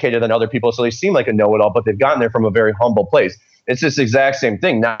well-educated than other people. So they seem like a know-it-all, but they've gotten there from a very humble place. It's this exact same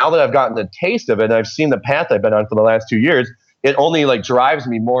thing. Now that I've gotten the taste of it and I've seen the path I've been on for the last 2 years, it only like drives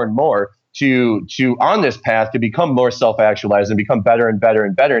me more and more to on this path to become more self-actualized and become better and better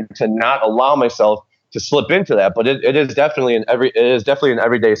and better, and to not allow myself to slip into that. But it is definitely an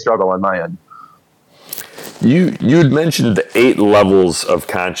everyday struggle on my end. You'd mentioned the 8 levels of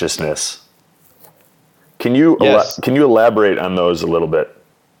consciousness. Can you elaborate on those a little bit?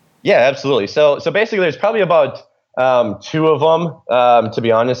 Yeah, absolutely. So basically, there's probably about 2 of them, to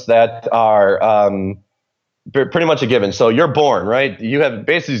be honest, that are pretty much a given. So you're born, right? You have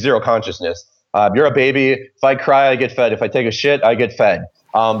basically zero consciousness. You're a baby. If I cry, I get fed. If I take a shit, I get fed.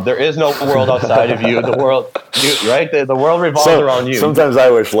 There is no world outside of you. The world, right? The world revolves around you. Sometimes I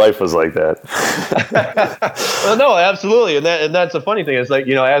wish life was like that. Well, no, absolutely. And that's the funny thing. It's like,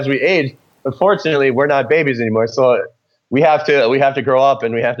 as we age, unfortunately, we're not babies anymore. So we have to grow up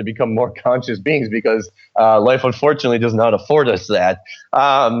and we have to become more conscious beings, because life, unfortunately, does not afford us that.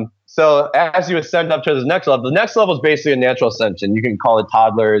 So as you ascend up to the next level is basically a natural ascension. You can call it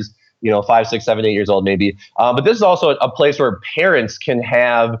toddlers, 5, 6, 7, 8 years old, maybe. But this is also a place where parents can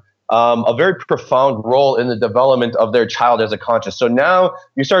have a very profound role in the development of their child as a conscious. So now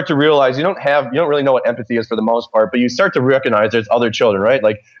you start to realize you don't really know what empathy is for the most part, but you start to recognize there's other children, right?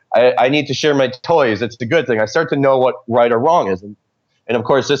 Like I need to share my toys. It's a good thing. I start to know what right or wrong is. And of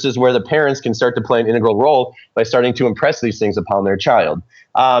course, this is where the parents can start to play an integral role by starting to impress these things upon their child.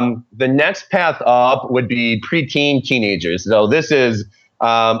 The next path up would be preteen teenagers. So this is,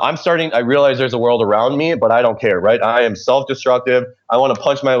 I realize there's a world around me, but I don't care, right? I am self-destructive. I want to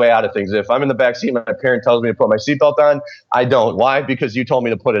punch my way out of things. If I'm in the back seat and my parent tells me to put my seatbelt on, I don't. Why? Because you told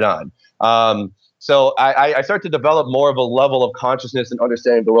me to put it on. So I start to develop more of a level of consciousness and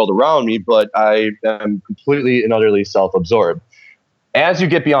understanding of the world around me, but I am completely and utterly self-absorbed. As you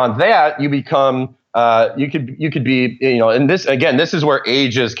get beyond that, you become you could be, and this is where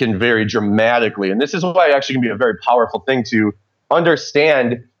ages can vary dramatically, and this is why it actually can be a very powerful thing to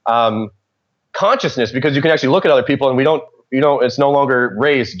understand consciousness, because you can actually look at other people and we don't, it's no longer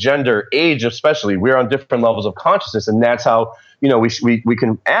race, gender, age, especially. We're on different levels of consciousness, and that's how we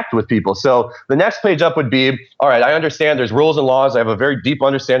can act with people. So the next page up would be, all right, I understand there's rules and laws. I have a very deep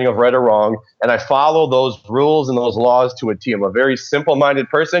understanding of right or wrong, and I follow those rules and those laws to a T. I'm a very simple-minded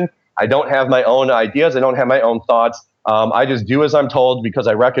person. I don't have my own ideas. I don't have my own thoughts. I just do as I'm told because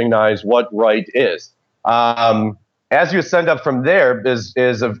I recognize what right is. As you ascend up from there is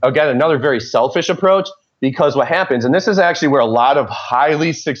again, another very selfish approach, because what happens, and this is actually where a lot of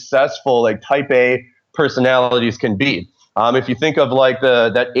highly successful, like type A personalities can be. If you think of like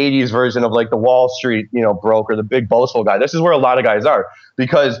that 80s version of like the Wall Street, broker, the big boastful guy, this is where a lot of guys are,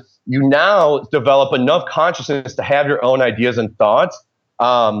 because you now develop enough consciousness to have your own ideas and thoughts.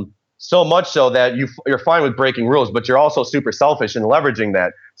 So much so that you're fine with breaking rules, but you're also super selfish and leveraging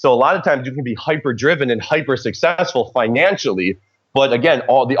that. So a lot of times you can be hyper driven and hyper successful financially. But again,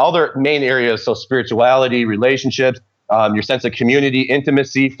 all the other main areas, so spirituality, relationships, your sense of community,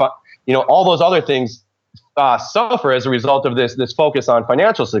 intimacy, all those other things suffer as a result of this focus on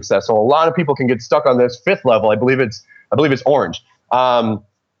financial success. So a lot of people can get stuck on this fifth level. I believe it's orange.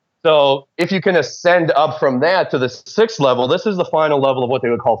 So if you can ascend up from that to the sixth level, this is the final level of what they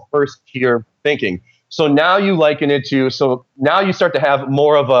would call first tier thinking. So now you liken it to, so now you start to have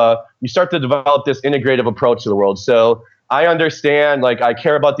you start to develop this integrative approach to the world. So I understand, like, I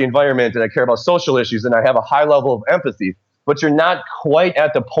care about the environment and I care about social issues and I have a high level of empathy, but you're not quite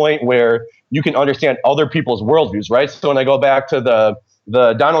at the point where you can understand other people's worldviews, right? So when I go back to the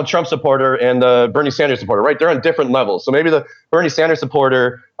Donald Trump supporter and the Bernie Sanders supporter, right? They're on different levels. So maybe the Bernie Sanders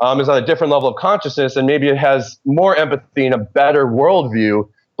supporter is on a different level of consciousness, and maybe it has more empathy and a better worldview,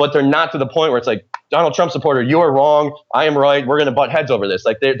 but they're not to the point where it's like, Donald Trump supporter, you are wrong, I am right, we're going to butt heads over this.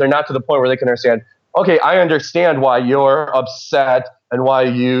 Like they're not to the point where they can understand, okay, I understand why you're upset and why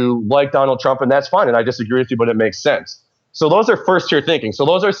you like Donald Trump, and that's fine, and I disagree with you, but it makes sense. So those are first tier thinking. So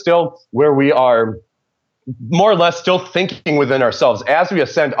those are still where we are more or less still thinking within ourselves. As we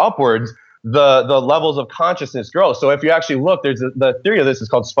ascend upwards, the levels of consciousness grow. So if you actually look, the theory of this is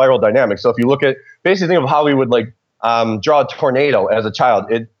called spiral dynamics. So if you look at, basically think of how we would like draw a tornado as a child.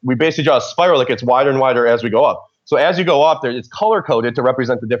 We basically draw a spiral that gets wider and wider as we go up. So as you go up there, it's color coded to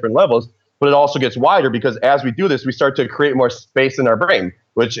represent the different levels, but it also gets wider because as we do this, we start to create more space in our brain,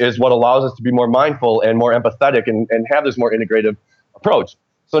 which is what allows us to be more mindful and more empathetic and have this more integrative approach.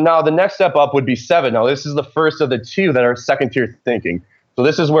 So now the next step up would be 7. Now this is the first of the 2 that are second tier thinking. So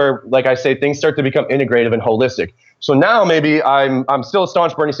this is where, like I say, things start to become integrative and holistic. So now maybe I'm still a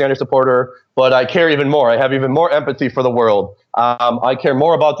staunch Bernie Sanders supporter, but I care even more. I have even more empathy for the world. I care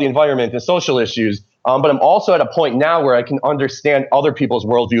more about the environment and social issues. But I'm also at a point now where I can understand other people's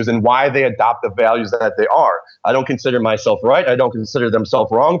worldviews and why they adopt the values that they are. I don't consider myself right. I don't consider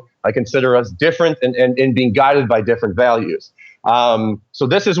themselves wrong. I consider us different and being guided by different values. So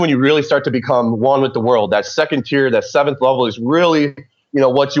this is when you really start to become one with the world. That second tier, that 7th level is really,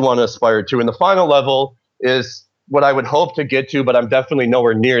 what you want to aspire to. And the final level is what I would hope to get to, but I'm definitely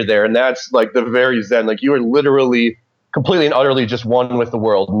nowhere near there. And that's like the very Zen. Like you are literally completely and utterly just one with the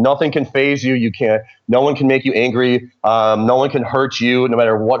world. Nothing can faze you. No one can make you angry. No one can hurt you, no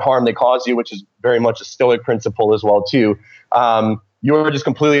matter what harm they cause you, which is very much a Stoic principle as well too. You are just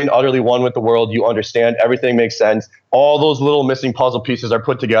completely and utterly one with the world. You understand everything makes sense. All those little missing puzzle pieces are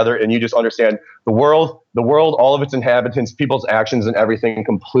put together, and you just understand the world, all of its inhabitants, people's actions, and everything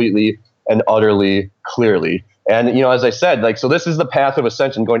completely and utterly clearly. And as I said, so this is the path of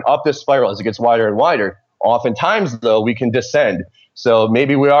ascension, going up this spiral as it gets wider and wider. Oftentimes, though, we can descend. So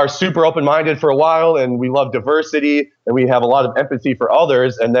maybe we are super open-minded for a while, and we love diversity, and we have a lot of empathy for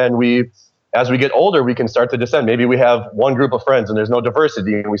others, and then as we get older, we can start to descend. Maybe we have one group of friends and there's no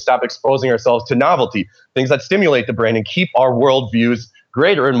diversity, and we stop exposing ourselves to novelty, things that stimulate the brain and keep our worldviews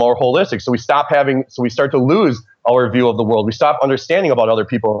greater and more holistic. So we start to lose our view of the world. We stop understanding about other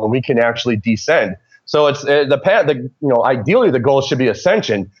people, and we can actually descend. So it's the path. Ideally, the goal should be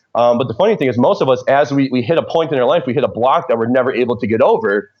ascension. But the funny thing is, most of us, as we hit a point in our life, we hit a block that we're never able to get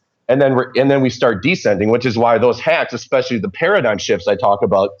over, and then we start descending. Which is why those hacks, especially the paradigm shifts I talk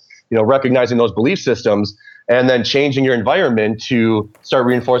about, recognizing those belief systems and then changing your environment to start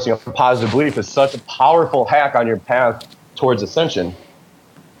reinforcing a positive belief is such a powerful hack on your path towards ascension.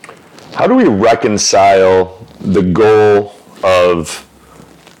 How do we reconcile the goal of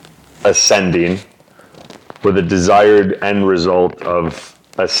ascending with the desired end result of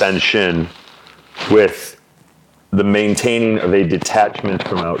ascension with the maintaining of a detachment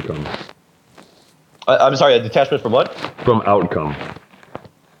from outcome? I'm sorry, a detachment from what? From outcome.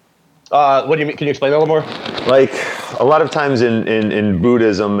 What do you mean? Can you explain that a little more? Like a lot of times in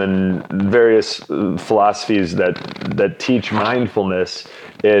Buddhism and various philosophies that teach mindfulness,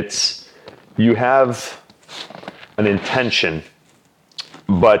 it's you have an intention,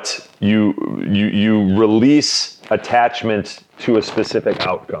 but you release attachment to a specific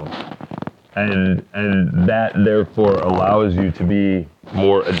outcome, and that therefore allows you to be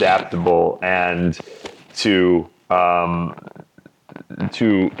more adaptable and to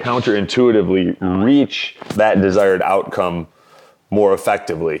counterintuitively reach that desired outcome more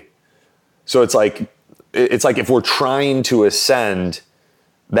effectively. So it's like if we're trying to ascend,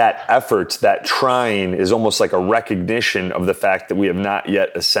 that effort, that trying is almost like a recognition of the fact that we have not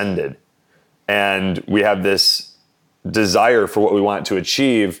yet ascended. And we have this desire for what we want to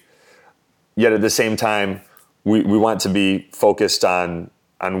achieve, yet at the same time, we want to be focused on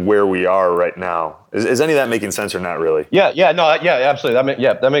where we are right now. Is any of that making sense or not really? Yeah, absolutely.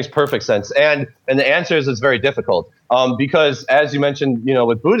 That makes perfect sense. And the answer is it's very difficult because, as you mentioned,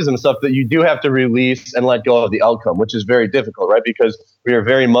 with Buddhism and stuff, that you do have to release and let go of the outcome, which is very difficult, right? Because we are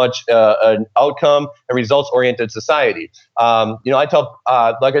very much an outcome and results-oriented society. I tell,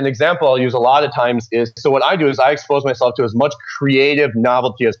 like an example I'll use a lot of times is, so what I do is I expose myself to as much creative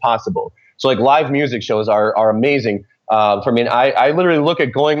novelty as possible. So like live music shows are amazing. For me, I literally look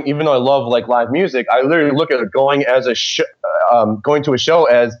at going, even though I love like live music, I literally look at going as going to a show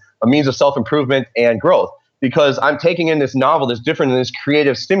as a means of self-improvement and growth, because I'm taking in this novel that's different than this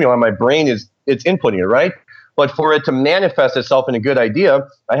creative stimuli. My brain it's inputting it, right? But for it to manifest itself in a good idea,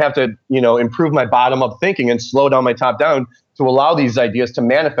 I have to, improve my bottom up thinking and slow down my top down to allow these ideas to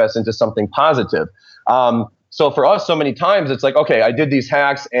manifest into something positive. So for us, so many times it's like, okay, I did these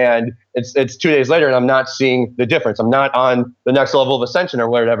hacks and it's 2 days later and I'm not seeing the difference. I'm not on the next level of ascension or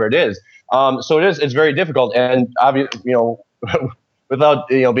whatever it is. So it's very difficult. And obviously, without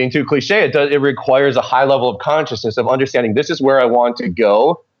being too cliche, it requires a high level of consciousness of understanding this is where I want to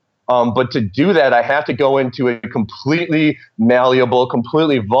go. But to do that, I have to go into a completely malleable,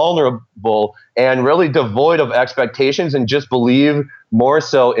 completely vulnerable, and really devoid of expectations, and just believe more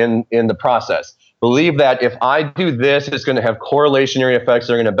so in the process. Believe that if I do this, it's going to have correlationary effects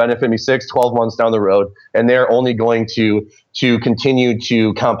that are going to benefit me 6, 12 months down the road, and they're only going to continue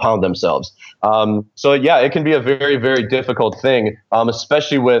to compound themselves. So yeah, it can be a very, very difficult thing,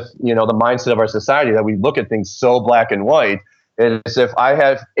 especially with the mindset of our society that we look at things so black and white. It's if I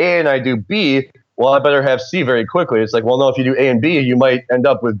have A and I do B, well, I better have C very quickly. It's like, well, no, if you do A and B, you might end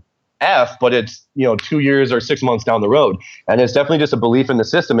up with F, but it's 2 years or 6 months down the road. And it's definitely just a belief in the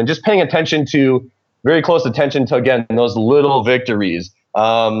system and just paying very close attention to, again, those little victories.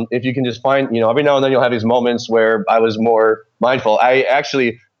 If you can just find, every now and then you'll have these moments where I was more mindful. I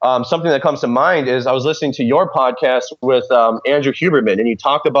actually, something that comes to mind is I was listening to your podcast with Andrew Huberman, and you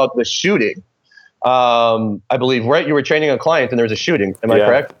talked about the shooting. I believe, right? You were training a client and there was a shooting. Am I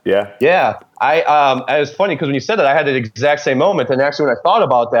correct? Yeah. Yeah. It was funny because when you said that, I had the exact same moment. And actually, when I thought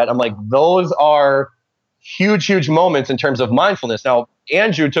about that, I'm like, those are huge, huge moments in terms of mindfulness. Now,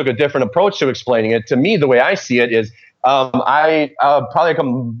 Andrew took a different approach to explaining it. To me, the way I see it is, probably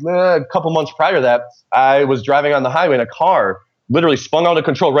a couple months prior to that, I was driving on the highway and a car literally spun out of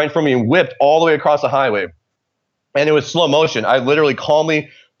control right in front of me and whipped all the way across the highway. And it was slow motion. I literally calmly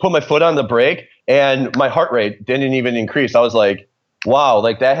put my foot on the brake, and my heart rate didn't even increase. I was like, wow,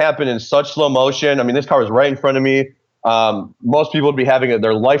 like that happened in such slow motion. I mean, this car was right in front of me. Most people would be having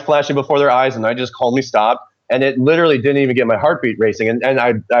their life flashing before their eyes, and I just calmly stopped. And it literally didn't even get my heartbeat racing. And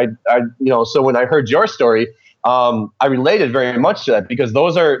I so when I heard your story, I related very much to that, because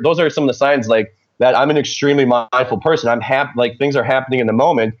those are some of the signs like that. I'm an extremely mindful person. I'm happy, like things are happening in the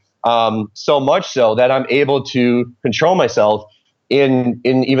moment. So much so that I'm able to control myself in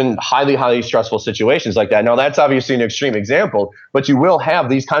even highly, highly stressful situations like that. Now, that's obviously an extreme example, but you will have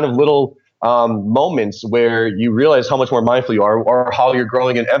these kind of little moments where you realize how much more mindful you are, or how you're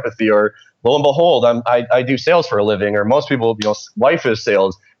growing in empathy, or lo and behold, I do sales for a living, or most people, life is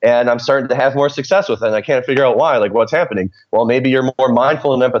sales, and I'm starting to have more success with it, and I can't figure out why, like what's happening. Well, maybe you're more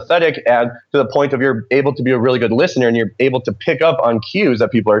mindful and empathetic, and to the point of you're able to be a really good listener, and you're able to pick up on cues that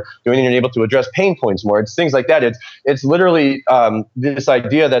people are doing, and you're able to address pain points more. It's things like that. It's literally this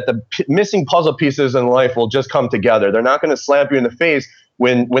idea that the missing puzzle pieces in life will just come together. They're not going to slap you in the face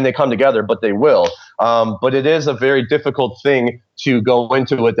when they come together, but they will. But it is a very difficult thing to go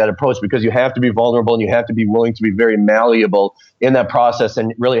into with that approach, because you have to be vulnerable and you have to be willing to be very malleable in that process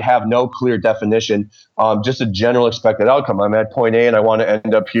and really have no clear definition, just a general expected outcome. I'm at point A and I want to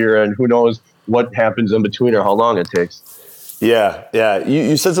end up here, and who knows what happens in between or how long it takes. Yeah.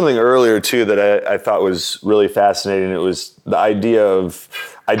 You said something earlier too that I thought was really fascinating. It was the idea of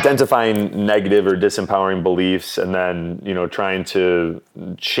identifying negative or disempowering beliefs and then, trying to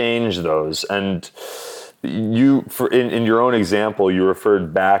change those. And you, in your own example, you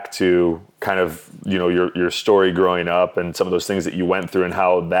referred back to kind of, your story growing up and some of those things that you went through and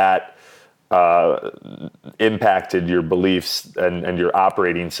how that impacted your beliefs and your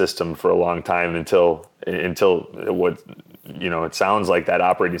operating system for a long time until what, it sounds like that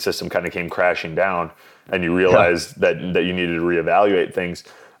operating system kind of came crashing down and you realized that you needed to reevaluate things.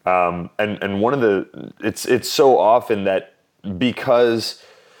 And one of it's so often that because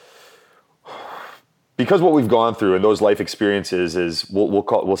because what we've gone through and those life experiences is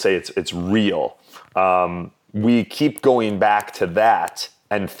we'll say it's real. We keep going back to that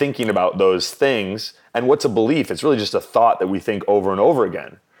and thinking about those things. And what's a belief? It's really just a thought that we think over and over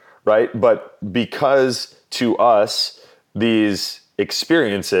again, right? But because to us, these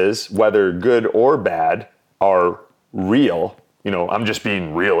experiences, whether good or bad, are real, I'm just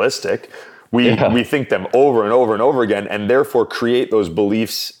being realistic. We think them over and over and over again, and therefore create those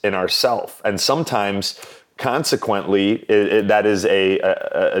beliefs in ourselves. And sometimes, consequently, that is a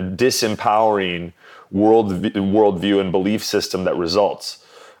disempowering worldview and belief system that results.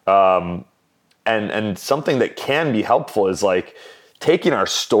 And something that can be helpful is like taking our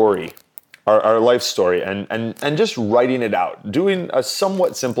story, our life story, and just writing it out, doing a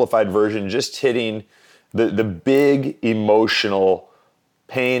somewhat simplified version, just hitting the big emotional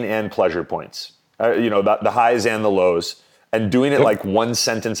pain and pleasure points, the highs and the lows, and doing it like one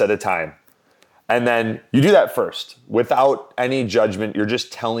sentence at a time. And then you do that first without any judgment. You're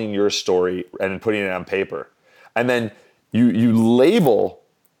just telling your story and putting it on paper. And then you label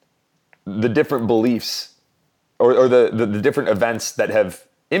the different beliefs or the different events that have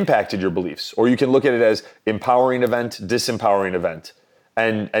impacted your beliefs. Or you can look at it as empowering event, disempowering event.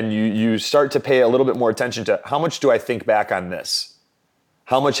 And you start to pay a little bit more attention to how much do I think back on this?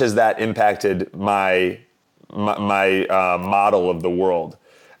 How much has that impacted my model of the world?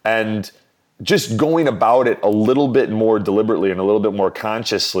 And just going about it a little bit more deliberately and a little bit more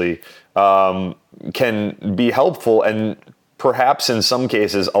consciously can be helpful, and perhaps in some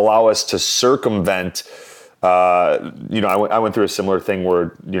cases allow us to circumvent. I went through a similar thing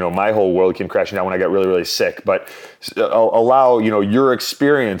where my whole world came crashing down when I got really, really sick. But allow your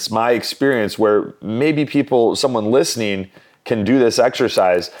experience, my experience, where maybe someone listening can do this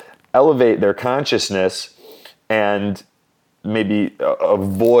exercise, elevate their consciousness, and maybe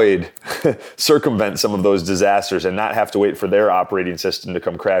circumvent some of those disasters and not have to wait for their operating system to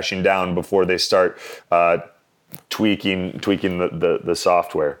come crashing down before they start tweaking the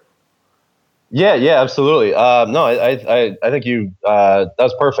software. Yeah, absolutely. No, I think that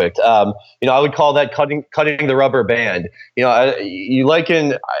was perfect. I would call that cutting the rubber band. You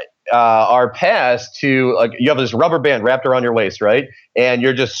liken our past to, like, you have this rubber band wrapped around your waist, right? And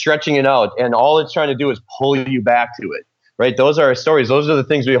you're just stretching it out, and all it's trying to do is pull you back to it. Right? Those are our stories. Those are the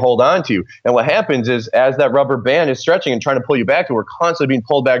things we hold on to. And what happens is, as that rubber band is stretching and trying to pull you back, we're constantly being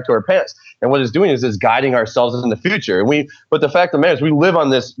pulled back to our past. And what it's doing is guiding ourselves in the future. But the fact of the matter is, we live on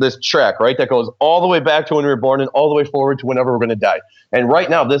this track, right, that goes all the way back to when we were born and all the way forward to whenever we're going to die. And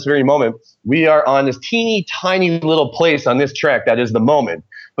right now, this very moment, we are on this teeny tiny little place on this track that is the moment.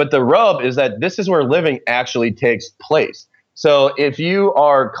 But the rub is that this is where living actually takes place. So if you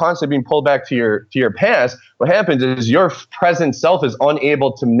are constantly being pulled back to your past, what happens is your present self is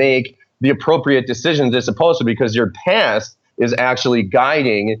unable to make the appropriate decisions it's supposed to, because your past is actually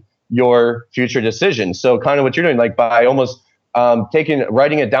guiding your future decisions. So kind of what you're doing, like by almost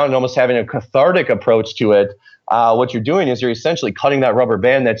writing it down and almost having a cathartic approach to it, what you're doing is you're essentially cutting that rubber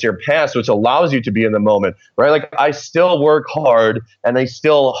band that's your past, which allows you to be in the moment, right? Like, I still work hard and I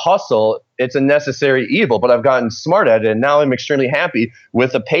still hustle. It's a necessary evil, but I've gotten smart at it, and now I'm extremely happy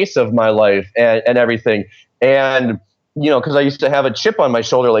with the pace of my life and everything. And because I used to have a chip on my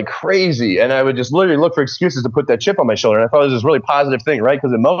shoulder like crazy, and I would just literally look for excuses to put that chip on my shoulder. And I thought it was this really positive thing, right?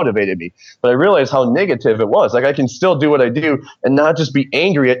 Because it motivated me. But I realized how negative it was. Like, I can still do what I do and not just be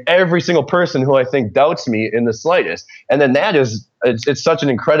angry at every single person who I think doubts me in the slightest. And then it's such an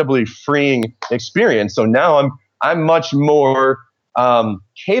incredibly freeing experience. So now I'm much more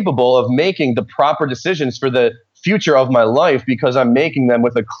capable of making the proper decisions for the future of my life, because I'm making them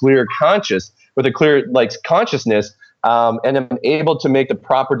with a clear consciousness. And I'm able to make the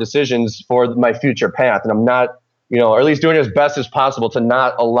proper decisions for my future path. And I'm not, or at least doing as best as possible to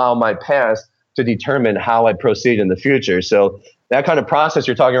not allow my past to determine how I proceed in the future. So that kind of process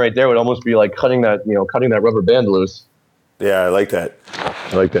you're talking right there would almost be like cutting that rubber band loose. Yeah, I like that.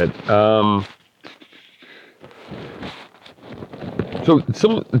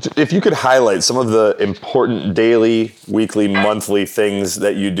 So if you could highlight some of the important daily, weekly, monthly things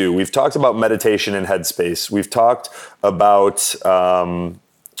that you do. We've talked about meditation and headspace. We've talked about,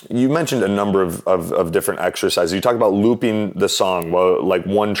 you mentioned a number of different exercises. You talked about looping the song, like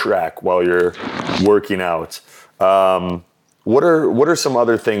one track while you're working out. What are some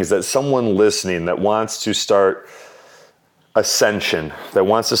other things that someone listening that wants to start ascension, that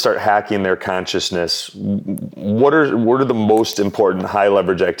wants to start hacking their consciousness, what are the most important high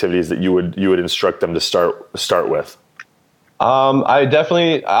leverage activities that you would instruct them to start with? I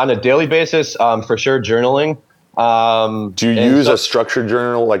definitely, on a daily basis, for sure, journaling. Do you use a structured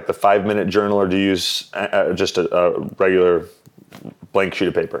journal, like the 5-minute journal, or do you use just a regular blank sheet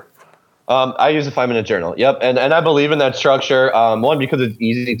of paper? I use a 5-minute journal. Yep. And I believe in that structure. One, because it's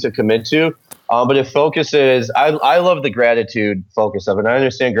easy to commit to, but it focuses, I love the gratitude focus of it. I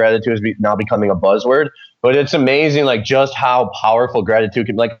understand gratitude is now becoming a buzzword, but it's amazing, like just how powerful gratitude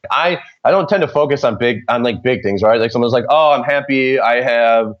can, like, I don't tend to focus on big things, right? Like someone's like, oh, I'm happy I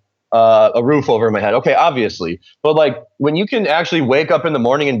have a roof over my head. Okay, obviously. But like when you can actually wake up in the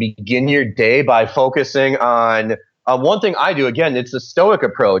morning and begin your day by focusing on one thing I do, again, it's a stoic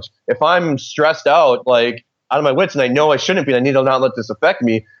approach. If I'm stressed out, like out of my wits, and I know I shouldn't be, I need to not let this affect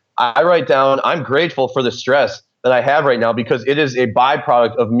me, I write down, I'm grateful for the stress that I have right now because it is a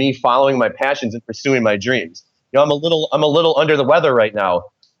byproduct of me following my passions and pursuing my dreams. You know, I'm a little under the weather right now.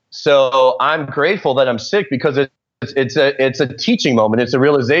 So I'm grateful that I'm sick because it's a teaching moment. It's a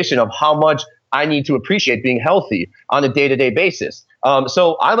realization of how much I need to appreciate being healthy on a day-to-day basis.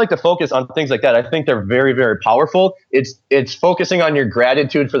 So I like to focus on things like that. I think they're very, very powerful. It's focusing on your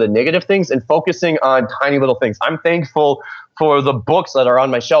gratitude for the negative things and focusing on tiny little things. I'm thankful for the books that are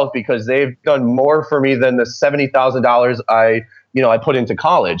on my shelf because they've done more for me than the $70,000 I put into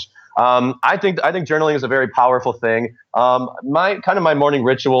college. I think journaling is a very powerful thing. My morning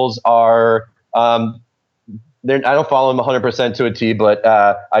rituals are I don't follow them 100% to a T, but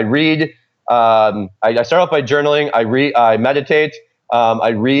I read. I start off by journaling. I read. I meditate. I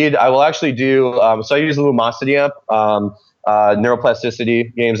read. I will actually do. So I use the Lumosity app,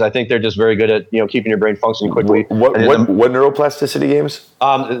 neuroplasticity games. I think they're just very good at keeping your brain functioning quickly. What neuroplasticity games?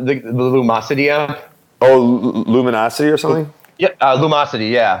 The Lumosity app. Oh, Luminosity or something? Yeah,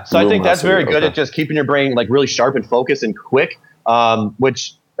 Lumosity. Yeah. So I think that's very good at just keeping your brain like really sharp and focused and quick,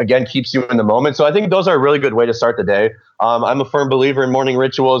 which again keeps you in the moment. So I think those are a really good way to start the day. I'm a firm believer in morning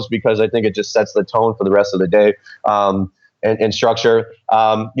rituals because I think it just sets the tone for the rest of the day. And structure,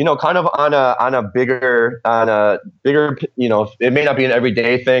 kind of on a bigger, it may not be an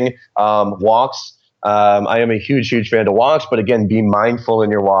everyday thing. Walks. I am a huge fan of walks, but again, be mindful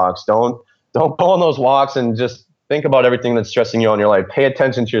in your walks. Don't go on those walks and just think about everything that's stressing you out in your life. Pay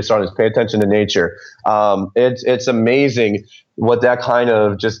attention to your surroundings. Pay attention to nature. It's amazing what that kind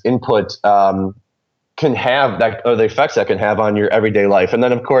of just input can have, that, or the effects that can have on your everyday life. And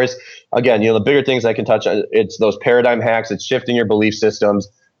then of course, again, the bigger things I can touch on, it's those paradigm hacks. It's shifting your belief systems,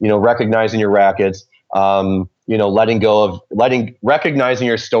 recognizing your rackets, recognizing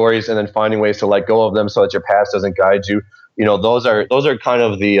your stories and then finding ways to let go of them so that your past doesn't guide you. Those are kind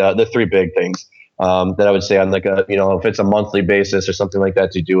of the three big things that I would say on like a, if it's a monthly basis or something like that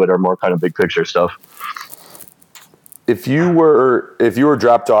to do it, or more kind of big picture stuff. If you were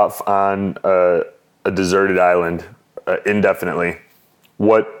dropped off on a deserted island indefinitely,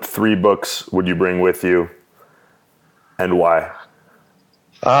 what 3 books would you bring with you and why?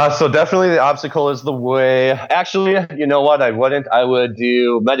 So definitely The Obstacle is the Way. Actually, you know what? I wouldn't. I would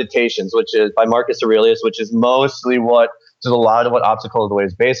do Meditations, which is by Marcus Aurelius, which is mostly a lot of what Obstacle is the Way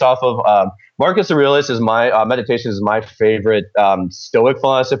is based off of. Marcus Aurelius is my Meditations is my favorite Stoic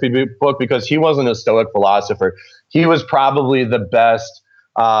philosophy book because he wasn't a Stoic philosopher. He was probably the best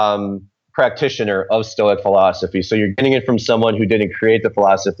practitioner of Stoic philosophy. So you're getting it from someone who didn't create the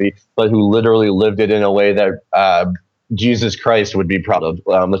philosophy, but who literally lived it in a way that Jesus Christ would be proud of.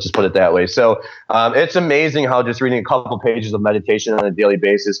 Let's just put it that way. So it's amazing how just reading a couple pages of meditation on a daily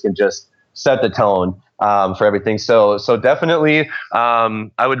basis can just set the tone for everything. So definitely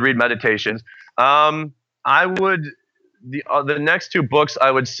I would read Meditations. I would, the next 2 books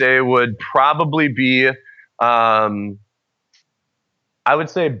I would say would probably be, I would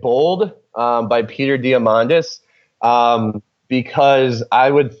say Bold by Peter Diamandis, because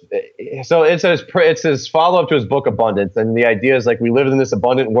it's his follow-up to his book Abundance. And the idea is like, we live in this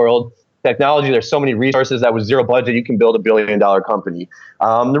abundant world. Technology, there's so many resources that with zero budget, you can build $1 billion company.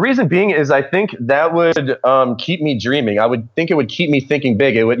 The reason being is I think that would keep me dreaming. I would think it would keep me thinking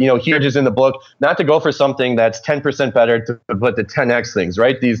big. It would, here just in the book, not to go for something that's 10% better, but the 10x things,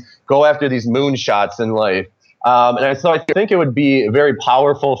 right? Go after these moonshots in life. So I think it would be very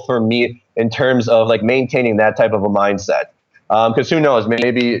powerful for me in terms of like maintaining that type of a mindset. Because who knows,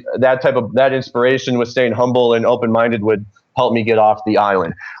 maybe that inspiration with staying humble and open-minded would help me get off the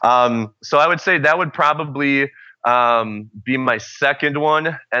island. So I would say that would probably be my second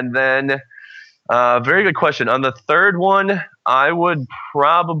one. And then, very good question. On the third one, I would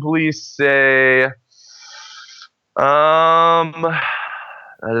probably say, that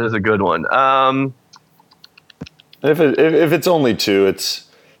is a good one. If it's only 2,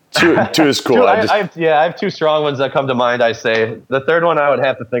 Two is cool. I have two strong ones that come to mind. I say the third one I would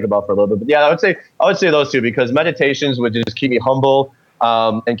have to think about for a little bit, but yeah, I would say those two, because meditations would just keep me humble,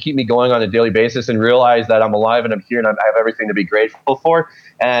 and keep me going on a daily basis, and realize that I'm alive and I'm here and I have everything to be grateful for.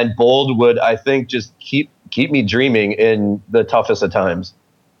 And bold would, I think, just keep me dreaming in the toughest of times.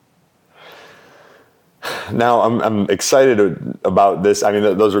 Now I'm excited about this. I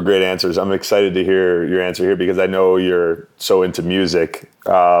mean, those were great answers. I'm excited to hear your answer here because I know you're so into music.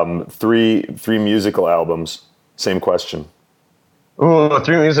 Three musical albums. Same question. Ooh,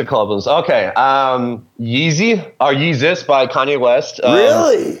 3 musical albums. Okay. Yeezy or Yeezus by Kanye West.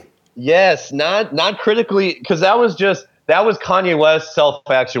 Really? Yes. Not critically, because that was Kanye West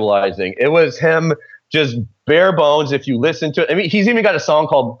self-actualizing. It was him just bare bones. If you listen to it, I mean, he's even got a song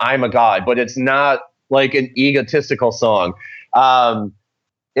called "I'm a God," but it's not like an egotistical song.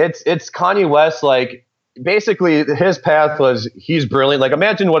 It's Kanye West. Like, basically his path was, he's brilliant. Like,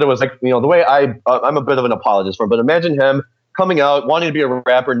 imagine what it was like, the way I'm a bit of an apologist for him, but imagine him coming out, wanting to be a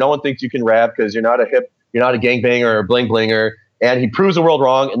rapper. No one thinks you can rap because you're not a gangbanger or a bling blinger. And he proves the world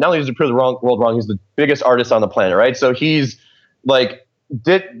wrong. And not only does he prove the world wrong, he's the biggest artist on the planet, right? So he's like,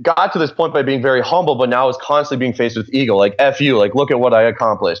 got to this point by being very humble, but now is constantly being faced with ego. Like, F you, like, look at what I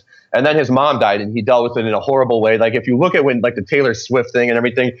accomplished. And then his mom died, and he dealt with it in a horrible way. Like, if you look at when, like, the Taylor Swift thing and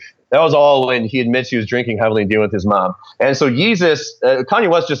everything, that was all when he admits he was drinking heavily and dealing with his mom. And so Yeezus, Kanye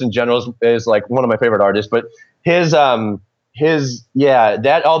West just in general is like one of my favorite artists, but that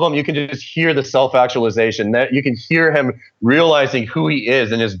album, you can just hear the self-actualization, that you can hear him realizing who he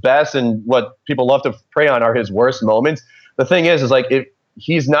is and his best, and what people love to prey on are his worst moments. The thing is like, if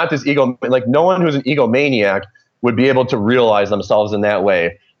he's not this ego, like, no one who's an egomaniac would be able to realize themselves in that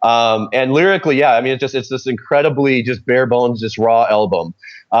way. And lyrically, yeah, I mean, it's this incredibly just bare bones, just raw album.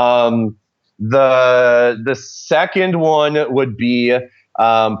 The second one would be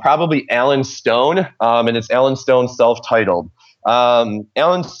probably Alan Stone, and it's Alan Stone self-titled.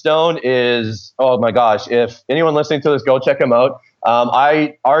 Alan Stone is, oh my gosh, if anyone listening to this, go check him out.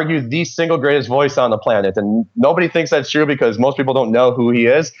 I argue the single greatest voice on the planet, and nobody thinks that's true because most people don't know who he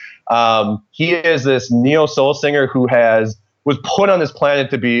is. He is this neo soul singer who was put on this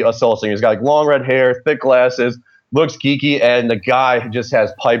planet to be a soul singer. He's got like long red hair, thick glasses, looks geeky, and the guy just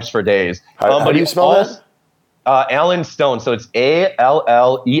has pipes for days. How do you spell that? Alan Stone. So it's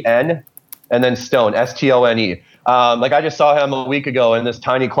Allen and then Stone, Stone. Like, I just saw him a week ago in this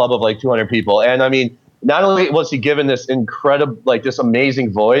tiny club of like 200 people. And I mean, not only was he given this incredible, like, this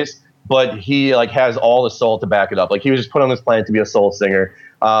amazing voice, but he like has all the soul to back it up. Like, he was just put on this planet to be a soul singer.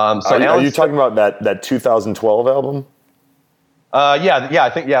 Are you talking about that 2012 album? I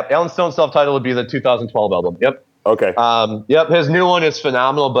think Alan Stone's self-titled would be the 2012 album. Yep. Okay. Yep. His new one is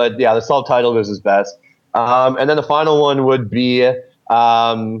phenomenal, but yeah, the self-titled is his best. And then the final one would be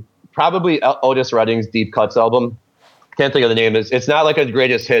probably Otis Redding's Deep Cuts album. Can't think of the name. It's not like his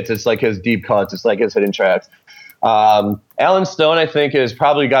greatest hits. It's like his deep cuts. It's like his hidden tracks. Alan Stone, I think, has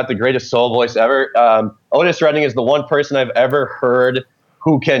probably got the greatest soul voice ever. Otis Redding is the one person I've ever heard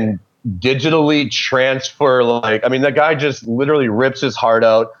who can digitally transfer. Like, I mean, that guy just literally rips his heart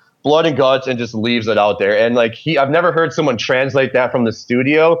out, blood and guts, and just leaves it out there. And like, I've never heard someone translate that from the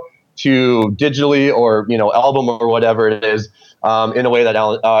studio to digitally or, album or whatever it is, in a way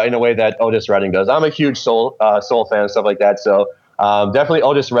that Otis Redding does. I'm a huge soul fan and stuff like that. So definitely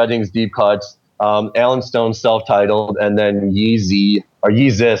Otis Redding's Deep Cuts, Alan Stone's self-titled, and then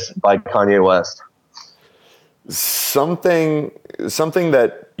Yeezus by Kanye West. Something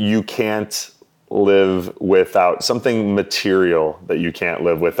that you can't live without, something material that you can't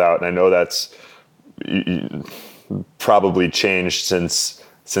live without. And I know that's probably changed since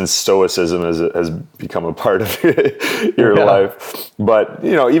stoicism has become a part of your life. But,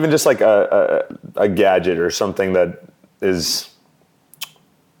 even just like a gadget or something that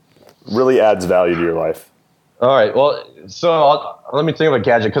really adds value to your life. All right. Well, so let me think of a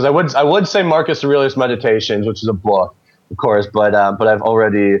gadget, because I would say Marcus Aurelius Meditations, which is a book, of course, but I've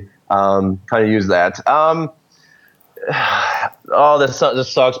already kind of used that.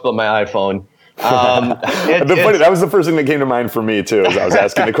 This sucks, but my iPhone. That was the first thing that came to mind for me too, as I was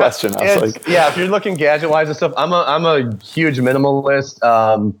asking the question. I was like, yeah, if you're looking gadget wise and stuff, I'm a huge minimalist.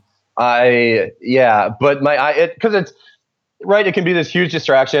 Because it's right, it can be this huge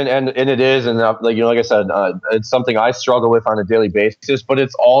distraction, and it is, and like I said, it's something I struggle with on a daily basis. But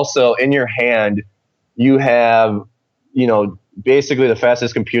it's also in your hand. You have, basically the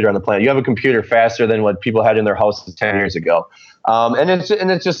fastest computer on the planet. You have a computer faster than what people had in their houses 10 years ago. And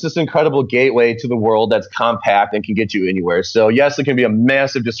it's just this incredible gateway to the world that's compact and can get you anywhere. So yes, it can be a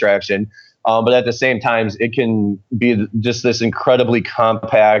massive distraction, But at the same time, it can be just this incredibly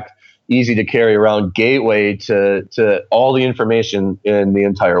compact, easy to carry around gateway to all the information in the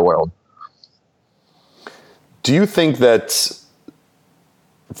entire world. Do you think that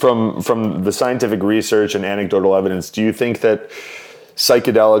from the scientific research and anecdotal evidence, do you think that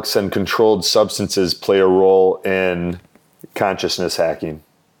psychedelics and controlled substances play a role in consciousness hacking?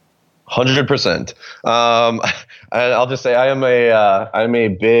 100%. I'll just say I'm a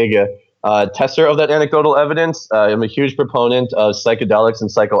big tester of that anecdotal evidence. I'm a huge proponent of psychedelics and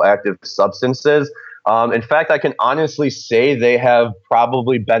psychoactive substances. In fact, I can honestly say they have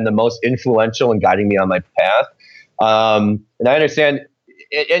probably been the most influential in guiding me on my path. And I understand.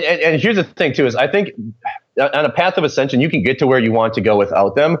 And here's the thing too, is I think on a path of ascension, you can get to where you want to go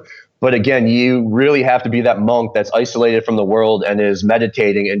without them. But again, you really have to be that monk that's isolated from the world and is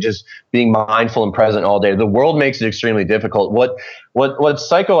meditating and just being mindful and present all day. The world makes it extremely difficult. What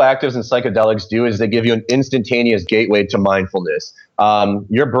psychoactives and psychedelics do is they give you an instantaneous gateway to mindfulness.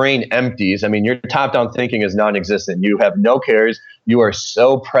 Your brain empties. I mean, your top-down thinking is non-existent. You have no cares. You are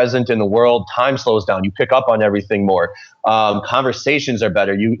so present in the world. Time slows down. You pick up on everything more. Conversations are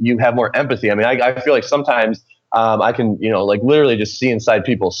better. You have more empathy. I mean, I feel like sometimes I can, like literally just see inside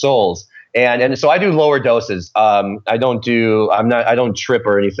people's souls. And so I do lower doses. I don't trip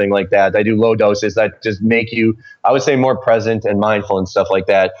or anything like that. I do low doses that just make you, I would say, more present and mindful and stuff like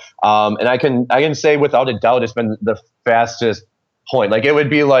that. And I can say without a doubt, it's been the fastest point. Like it would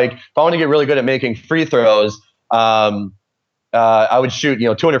be like, if I want to get really good at making free throws, I would shoot,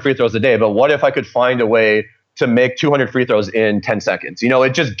 200 free throws a day. But what if I could find a way to make 200 free throws in 10 seconds?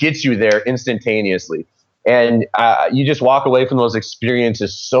 It just gets you there instantaneously. And you just walk away from those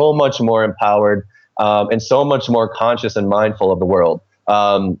experiences so much more empowered and so much more conscious and mindful of the world.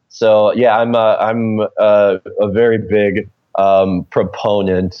 So yeah, I'm a very big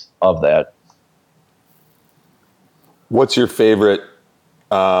proponent of that. What's your favorite,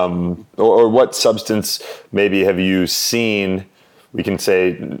 or what substance maybe have you seen? We can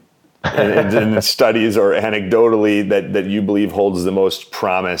say in studies or anecdotally that you believe holds the most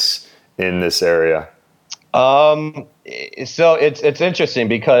promise in this area. So it's interesting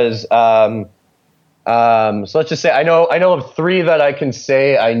because so let's just say I know of three that I can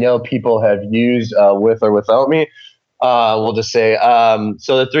say I know people have used with or without me. We'll just say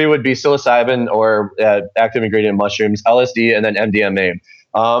so the three would be psilocybin or active ingredient mushrooms, LSD, and then MDMA.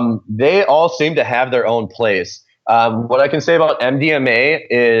 They all seem to have their own place. What I can say about MDMA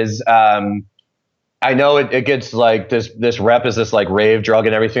is I know it gets like this rep as this like rave drug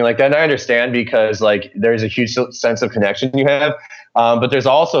and everything like that. And I understand because like there's a huge sense of connection you have. But there's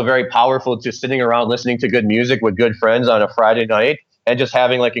also very powerful just sitting around listening to good music with good friends on a Friday night and just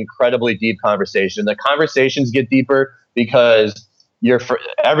having like incredibly deep conversation. The conversations get deeper because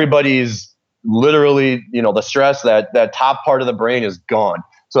everybody's literally, the stress, that top part of the brain is gone.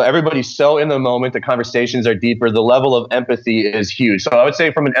 So everybody's so in the moment, the conversations are deeper, the level of empathy is huge. So I would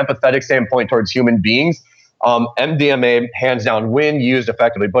say from an empathetic standpoint towards human beings, MDMA, hands down, when used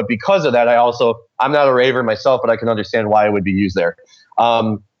effectively. But because of that, I'm not a raver myself, but I can understand why it would be used there.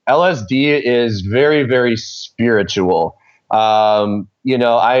 LSD is very, very spiritual. I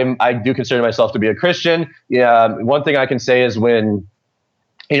do consider myself to be a Christian. Yeah, one thing I can say is when,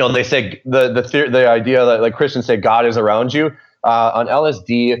 they say the idea that like Christians say God is around you. On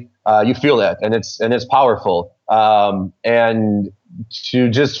LSD, you feel that, and it's powerful. And to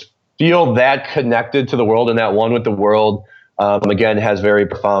just feel that connected to the world and that one with the world, again, has very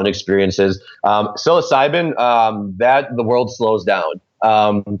profound experiences. Psilocybin, that the world slows down.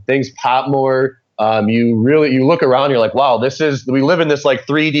 Things pop more. You look around, you're like, wow, we live in this like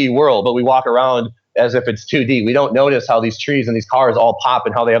 3D world, but we walk around as if it's 2D. We don't notice how these trees and these cars all pop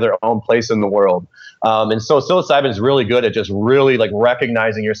and how they have their own place in the world. And so psilocybin is really good at just really like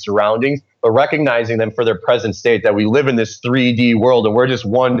recognizing your surroundings, but recognizing them for their present state, that we live in this 3D world and we're just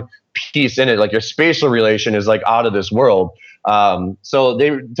one piece in it. Like your spatial relation is like out of this world. So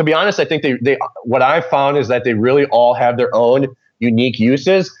to be honest, I think what I found is that they really all have their own unique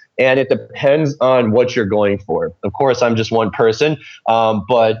uses, and it depends on what you're going for. Of course, I'm just one person,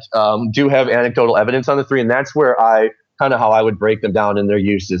 but do have anecdotal evidence on the three, and that's where how I would break them down in their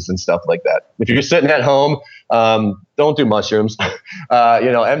uses and stuff like that. If you're sitting at home, don't do mushrooms,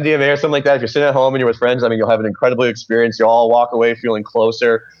 MDMA or something like that. If you're sitting at home and you're with friends, you'll have an incredible experience. You'll all walk away feeling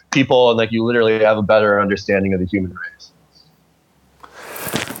closer people, and like you literally have a better understanding of the human race.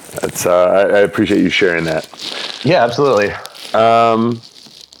 That's I appreciate you sharing that. Yeah, absolutely.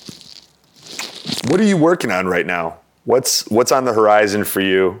 What are you working on right now? What's on the horizon for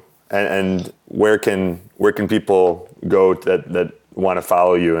you, and where can people go that want to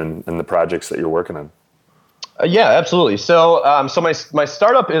follow you and the projects that you're working on? Yeah, absolutely. So, my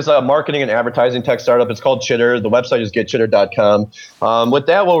startup is a marketing and advertising tech startup. It's called Chitter. The website is getchitter.com. With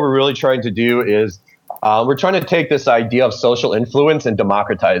that, what we're really trying to do is we're trying to take this idea of social influence and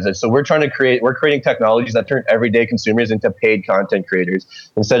democratize it. So we're creating technologies that turn everyday consumers into paid content creators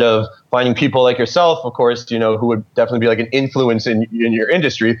instead of finding people like yourself, of course, who would definitely be like an influence in your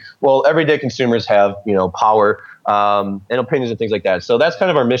industry. Well, everyday consumers have, power and opinions and things like that. So that's kind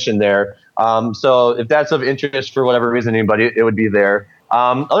of our mission there. So if that's of interest for whatever reason, anybody, it would be there.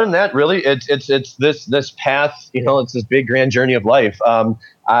 Other than that, really, it's this path, it's this big grand journey of life.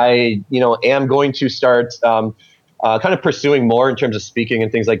 I am going to start kind of pursuing more in terms of speaking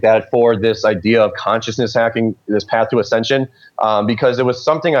and things like that for this idea of consciousness hacking, this path to ascension, because it was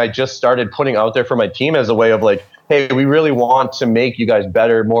something I just started putting out there for my team as a way of like, hey, we really want to make you guys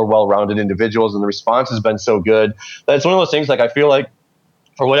better, more well-rounded individuals. And the response has been so good that it's one of those things like I feel like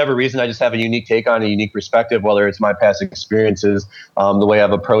for whatever reason, I just have a unique take on a unique perspective, whether it's my past experiences, the way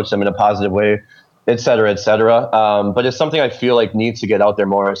I've approached them in a positive way, et cetera, et cetera. But it's something I feel like needs to get out there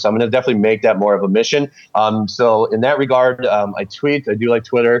more. So I'm going to definitely make that more of a mission. So in that regard, I tweet. I do like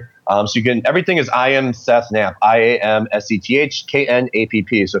Twitter. So you can, everything is I am Seth Knapp,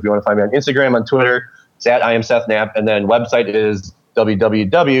 IAMSETHKNAPP. So if you want to find me on Instagram, on Twitter, it's at I am Seth Knapp. And then website is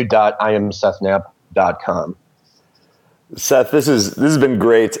www.iamsethnap.com. Seth, this has been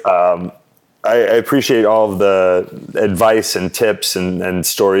great. I appreciate all of the advice and tips and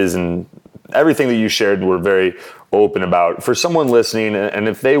stories and everything that you shared. We're very open about. For someone listening, and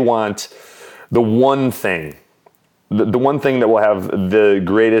if they want the one thing that will have the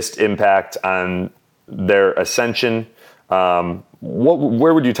greatest impact on their ascension,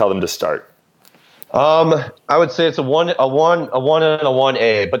 where would you tell them to start? I would say it's a 1 and a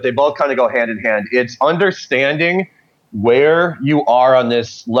 1A, but they both kind of go hand in hand. It's understanding where you are on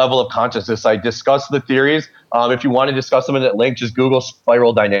this level of consciousness. I discussed the theories. If you want to discuss them in that link, just Google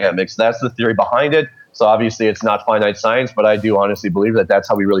spiral dynamics. That's the theory behind it. So obviously it's not finite science, but I do honestly believe that that's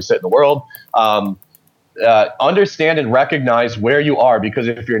how we really sit in the world. Understand and recognize where you are, because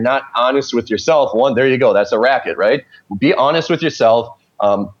if you're not honest with yourself, there you go. That's a racket, right? Be honest with yourself,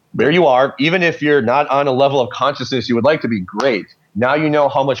 where you are. Even if you're not on a level of consciousness you would like to be, great. Now you know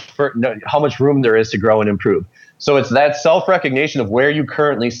how much room there is to grow and improve. So it's that self-recognition of where you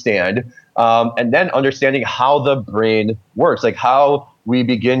currently stand, and then understanding how the brain works, like how we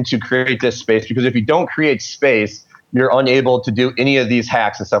begin to create this space. Because if you don't create space, you're unable to do any of these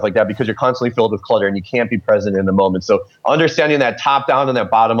hacks and stuff like that, because you're constantly filled with clutter and you can't be present in the moment. So understanding that top-down and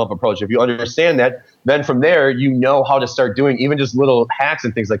that bottom-up approach, if you understand that, then from there, you know how to start doing even just little hacks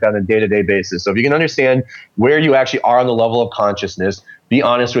and things like that on a day-to-day basis. So if you can understand where you actually are on the level of consciousness, be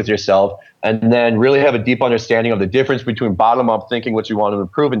honest with yourself, and then really have a deep understanding of the difference between bottom-up thinking, which we want to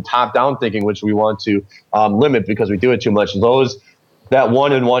improve, and top-down thinking, which we want to limit because we do it too much. That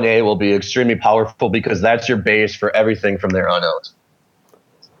 1 and 1A will be extremely powerful, because that's your base for everything from there on out.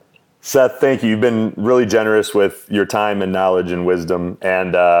 Seth, thank you. You've been really generous with your time and knowledge and wisdom,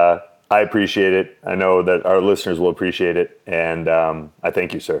 and I appreciate it. I know that our listeners will appreciate it, and I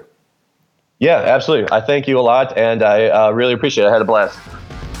thank you, sir. Yeah, absolutely. I thank you a lot, and I really appreciate it. I had a blast.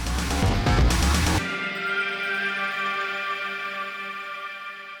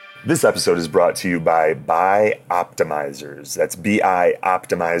 This episode is brought to you by Bioptimizers. That's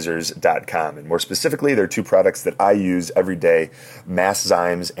bioptimizers.com. And more specifically, there are two products that I use every day,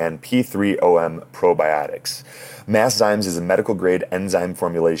 Masszymes and P3OM probiotics. Masszymes is a medical-grade enzyme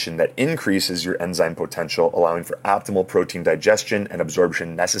formulation that increases your enzyme potential, allowing for optimal protein digestion and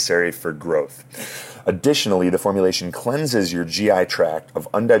absorption necessary for growth. Additionally, the formulation cleanses your GI tract of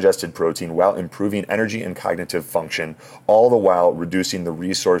undigested protein while improving energy and cognitive function, all the while reducing the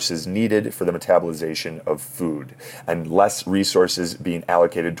resources needed for the metabolization of food. And less resources being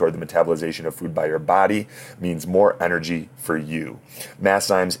allocated toward the metabolization of food by your body means more energy for you.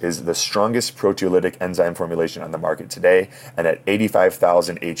 Masszymes is the strongest proteolytic enzyme formulation on the market today, and at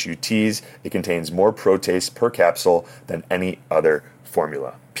 85,000 HUTs, it contains more protease per capsule than any other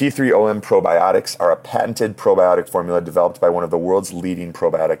formula. P3OM probiotics are a patented probiotic formula developed by one of the world's leading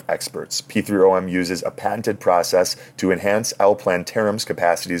probiotic experts. P3OM uses a patented process to enhance L. plantarum's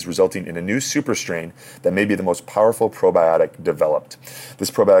capacities, resulting in a new superstrain that may be the most powerful probiotic developed.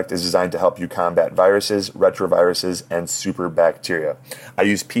 This probiotic is designed to help you combat viruses, retroviruses, and superbacteria. I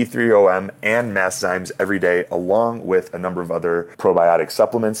use P3OM and Masszymes every day, along with a number of other probiotic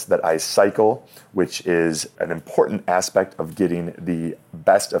supplements that I cycle, which is an important aspect of getting the the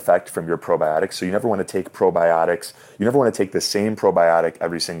best effect from your probiotics. So you never want to take probiotics. You never want to take the same probiotic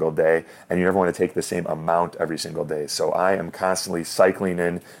every single day, and you never want to take the same amount every single day. So I am constantly cycling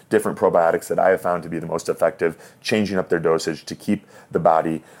in different probiotics that I have found to be the most effective, changing up their dosage to keep the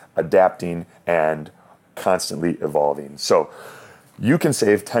body adapting and constantly evolving. So you can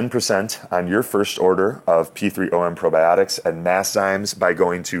save 10% on your first order of P3OM probiotics and Masszymes by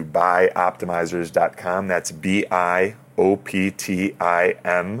going to bioptimizers.com. That's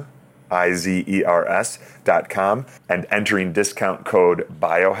BIOPTIMIZERS.com and entering discount code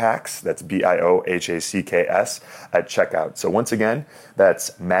BIOHACKS, that's BIOHACKS, at checkout. So once again, that's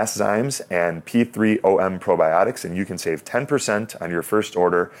Masszymes and P3OM probiotics, and you can save 10% on your first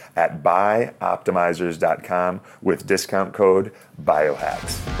order at bioptimizers.com with discount code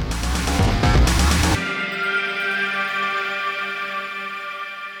BIOHACKS.